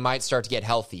positive is they might start to get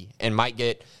healthy and might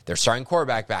get their starting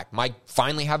quarterback back, might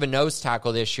finally have a nose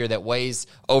tackle this year that weighs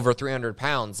over 300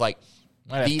 pounds. Like,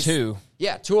 two.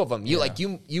 Yeah, 2 of them.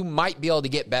 You might be able to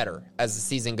get better as the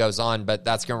season goes on, but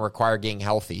that's going to require getting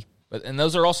healthy. And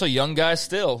those are also young guys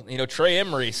still. Trey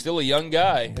Emery, still a young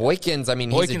guy. Boykins,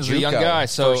 he's a young guy.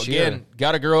 So, again,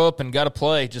 got to grow up and got to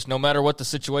play, just no matter what the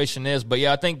situation is. But,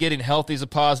 yeah, I think getting healthy is a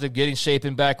positive. Getting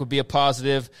Shapen back would be a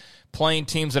positive. Playing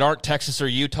teams that aren't Texas or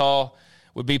Utah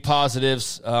would be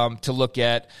positives to look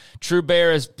at. True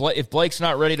Bear, if Blake's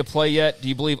not ready to play yet, do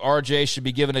you believe RJ should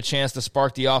be given a chance to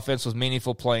spark the offense with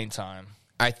meaningful playing time?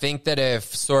 I think that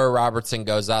if Sawyer Robertson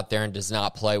goes out there and does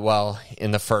not play well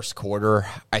in the first quarter,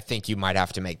 I think you might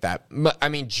have to make that.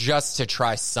 Just to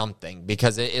try something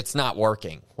because it's not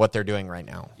working what they're doing right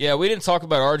now. Yeah, we didn't talk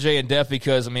about RJ in depth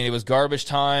because, it was garbage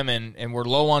time and we're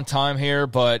low on time here.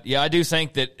 But, yeah, I do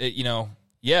think that,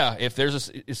 if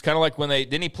it's kind of like when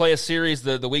didn't he play a series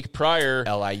the week prior?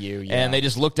 LIU, yeah. And they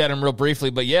just looked at him real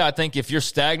briefly. But, yeah, I think if you're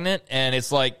stagnant and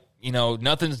it's like,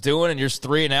 nothing's doing and you're just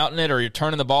 3 and out in it or you're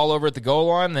turning the ball over at the goal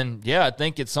line, then, yeah, I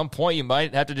think at some point you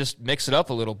might have to just mix it up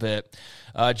a little bit.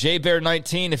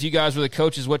 JBear19, if you guys were the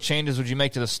coaches, what changes would you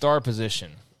make to the star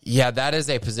position? Yeah, that is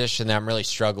a position that I'm really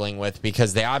struggling with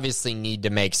because they obviously need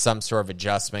to make some sort of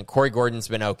adjustment. Corey Gordon's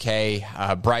been okay.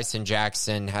 Bryson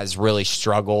Jackson has really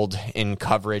struggled in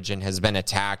coverage and has been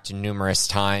attacked numerous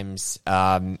times.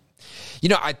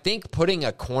 I think putting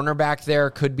a cornerback there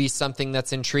could be something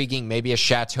that's intriguing. Maybe a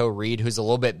Chateau Reed, who's a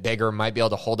little bit bigger, might be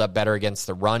able to hold up better against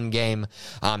the run game.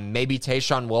 Maybe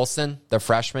Tayshawn Wilson, the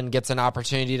freshman, gets an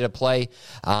opportunity to play,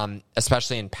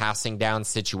 especially in passing down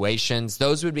situations.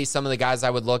 Those would be some of the guys I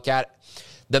would look at.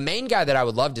 The main guy that I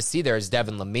would love to see there is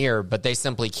Devin Lemire, but they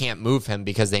simply can't move him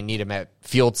because they need him at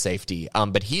field safety.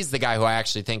 But he's the guy who I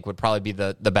actually think would probably be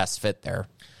the best fit there.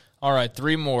 All right,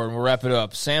 3 more, and we'll wrap it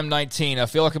up. Sam19, I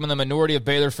feel like I'm in the minority of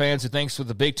Baylor fans who thinks with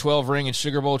the Big 12 ring and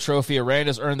Sugar Bowl trophy,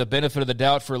 Aranda's earned the benefit of the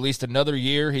doubt for at least another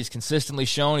year. He's consistently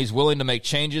shown he's willing to make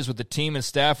changes with the team and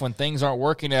staff when things aren't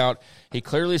working out. He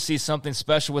clearly sees something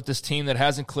special with this team that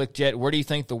hasn't clicked yet. Where do you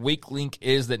think the weak link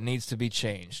is that needs to be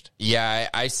changed? Yeah,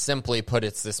 I simply put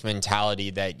it's this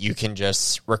mentality that you can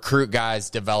just recruit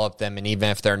guys, develop them, and even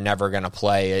if they're never going to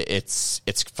play, it's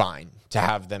fine to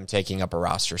have them taking up a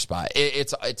roster spot.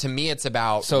 To me, it's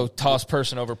about... So toss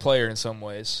person over player in some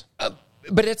ways.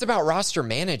 But it's about roster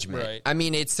management.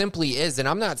 Right. It simply is. And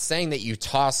I'm not saying that you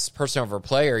toss person over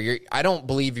player. I don't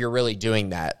believe you're really doing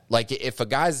that. Like, if a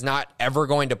guy's not ever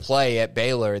going to play at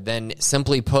Baylor, then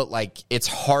simply put, it's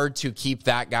hard to keep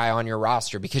that guy on your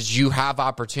roster because you have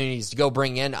opportunities to go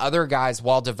bring in other guys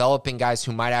while developing guys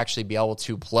who might actually be able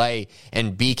to play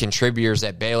and be contributors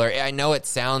at Baylor. I know it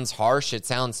sounds harsh. It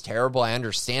sounds terrible. I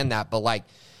understand that. But,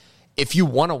 if you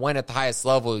want to win at the highest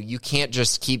level, you can't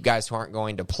just keep guys who aren't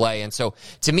going to play. And so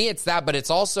to me, it's that, but it's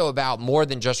also about more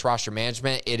than just roster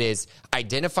management. It is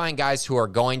identifying guys who are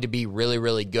going to be really,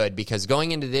 really good because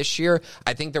going into this year,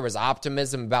 I think there was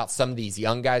optimism about some of these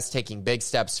young guys taking big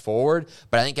steps forward.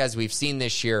 But I think as we've seen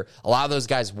this year, a lot of those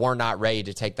guys were not ready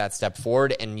to take that step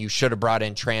forward. And you should have brought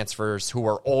in transfers who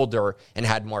were older and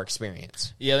had more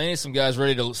experience. Yeah, they need some guys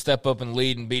ready to step up and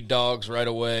lead and be dogs right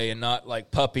away and not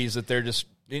like puppies that they're just...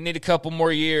 You need a couple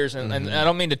more years, and I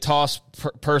don't mean to toss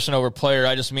person over player.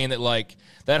 I just mean that,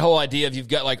 that whole idea of you've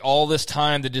got, all this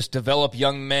time to just develop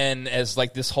young men as,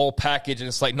 this whole package, and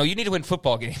it's no, you need to win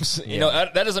football games.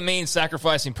 Yeah. That doesn't mean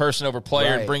sacrificing person over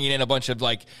player and bringing in a bunch of,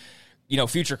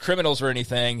 future criminals or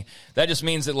anything. That just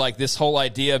means that, like, this whole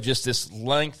idea of just this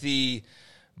lengthy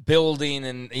building,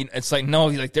 and it's like, no,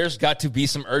 like, there's got to be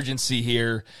some urgency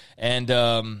here. And,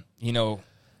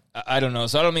 I don't know.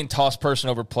 So I don't mean toss person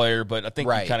over player, but I think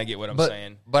you kind of get what I'm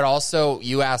saying. But also,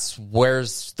 you asked,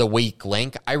 where's the weak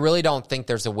link? I really don't think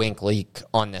there's a weak link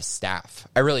on this staff.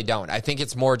 I really don't. I think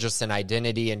it's more just an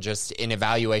identity and just an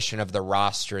evaluation of the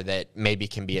roster that maybe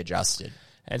can be adjusted.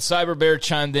 And Cyber Bear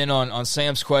chimed in on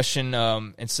Sam's question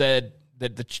and said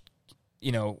that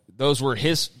those were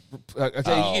his. Okay,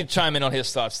 you can chime in on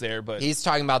his thoughts there, but he's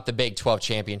talking about the Big 12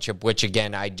 championship, which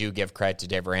again I do give credit to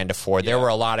Dave Aranda for. Yeah. There were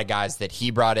a lot of guys that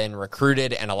he brought in,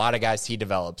 recruited, and a lot of guys he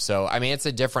developed. So I mean, it's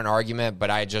a different argument,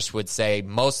 but I just would say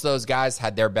most of those guys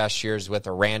had their best years with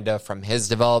Aranda from his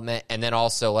development, and then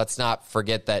also let's not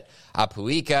forget that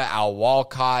Apuika, Al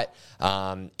Walcott,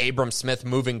 Abram Smith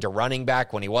moving to running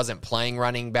back when he wasn't playing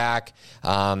running back,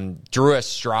 Drew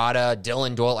Estrada,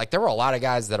 Dylan Doyle. Like, there were a lot of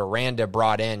guys that Aranda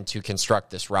brought in to construct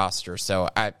this roster. So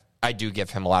I do give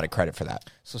him a lot of credit for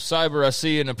that. So, Cyber, I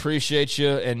see you and appreciate you,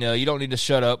 and you don't need to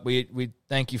shut up. We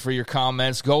thank you for your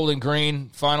comments. Golden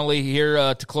Green, finally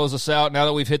here to close us out. Now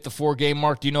that we've hit the 4-game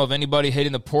mark, do you know of anybody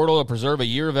hitting the portal to preserve a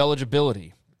year of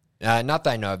eligibility? Not that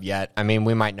I know of yet. I mean,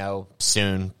 we might know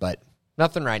soon, but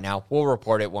nothing right now. We'll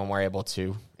report it when we're able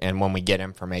to and when we get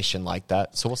information like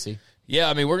that. So we'll see. Yeah,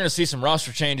 I mean, we're going to see some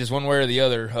roster changes one way or the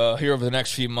other here over the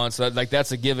next few months. Like,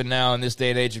 that's a given now in this day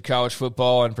and age of college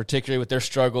football, and particularly with their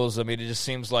struggles. I mean, it just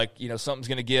seems like, something's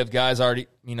going to give. Guys already,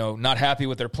 not happy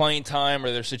with their playing time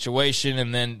or their situation,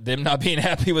 and then them not being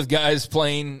happy with guys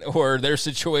playing or their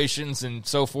situations and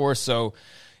so forth. So,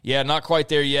 yeah, not quite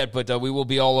there yet, but we will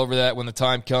be all over that when the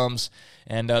time comes.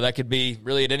 And that could be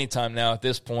really at any time now at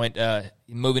this point,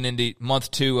 moving into month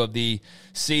 2 of the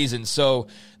season. So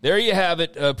there you have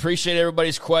it. Appreciate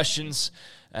everybody's questions.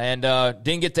 And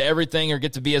didn't get to everything or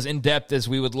get to be as in-depth as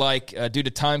we would like due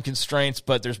to time constraints,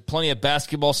 but there's plenty of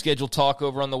basketball schedule talk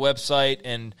over on the website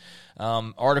and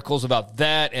articles about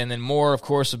that, and then more, of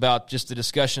course, about just the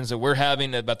discussions that we're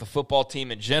having about the football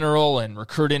team in general and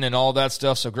recruiting and all that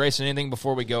stuff. So, Grayson, anything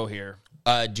before we go here?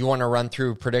 Do you want to run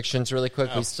through predictions really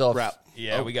quick? We still have...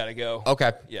 we got to go.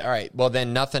 Okay. Yeah. All right. Well,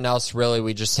 then nothing else really.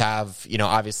 We just have,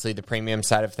 obviously the premium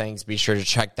side of things. Be sure to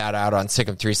check that out on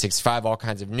Sick'em 365. All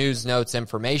kinds of news, notes,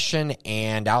 information.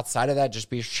 And outside of that, just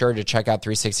be sure to check out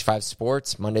 365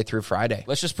 Sports Monday through Friday.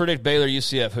 Let's just predict Baylor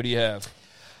UCF. Who do you have?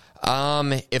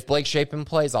 If Blake Shapen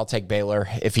plays, I'll take Baylor.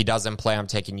 If he doesn't play, I'm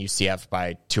taking UCF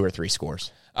by 2 or 3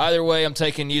 scores. Either way, I'm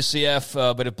taking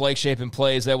UCF, but if Blake Shapen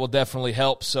plays, that will definitely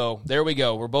help. So there we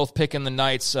go. We're both picking the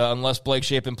Knights unless Blake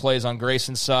Shapen plays on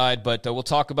Grayson's side, but we'll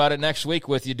talk about it next week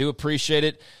with you. Do appreciate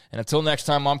it. And until next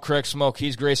time, I'm Craig Smoak.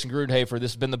 He's Grayson Grundhoefer.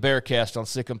 This has been the Bearcast on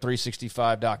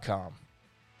Sick'em365.com.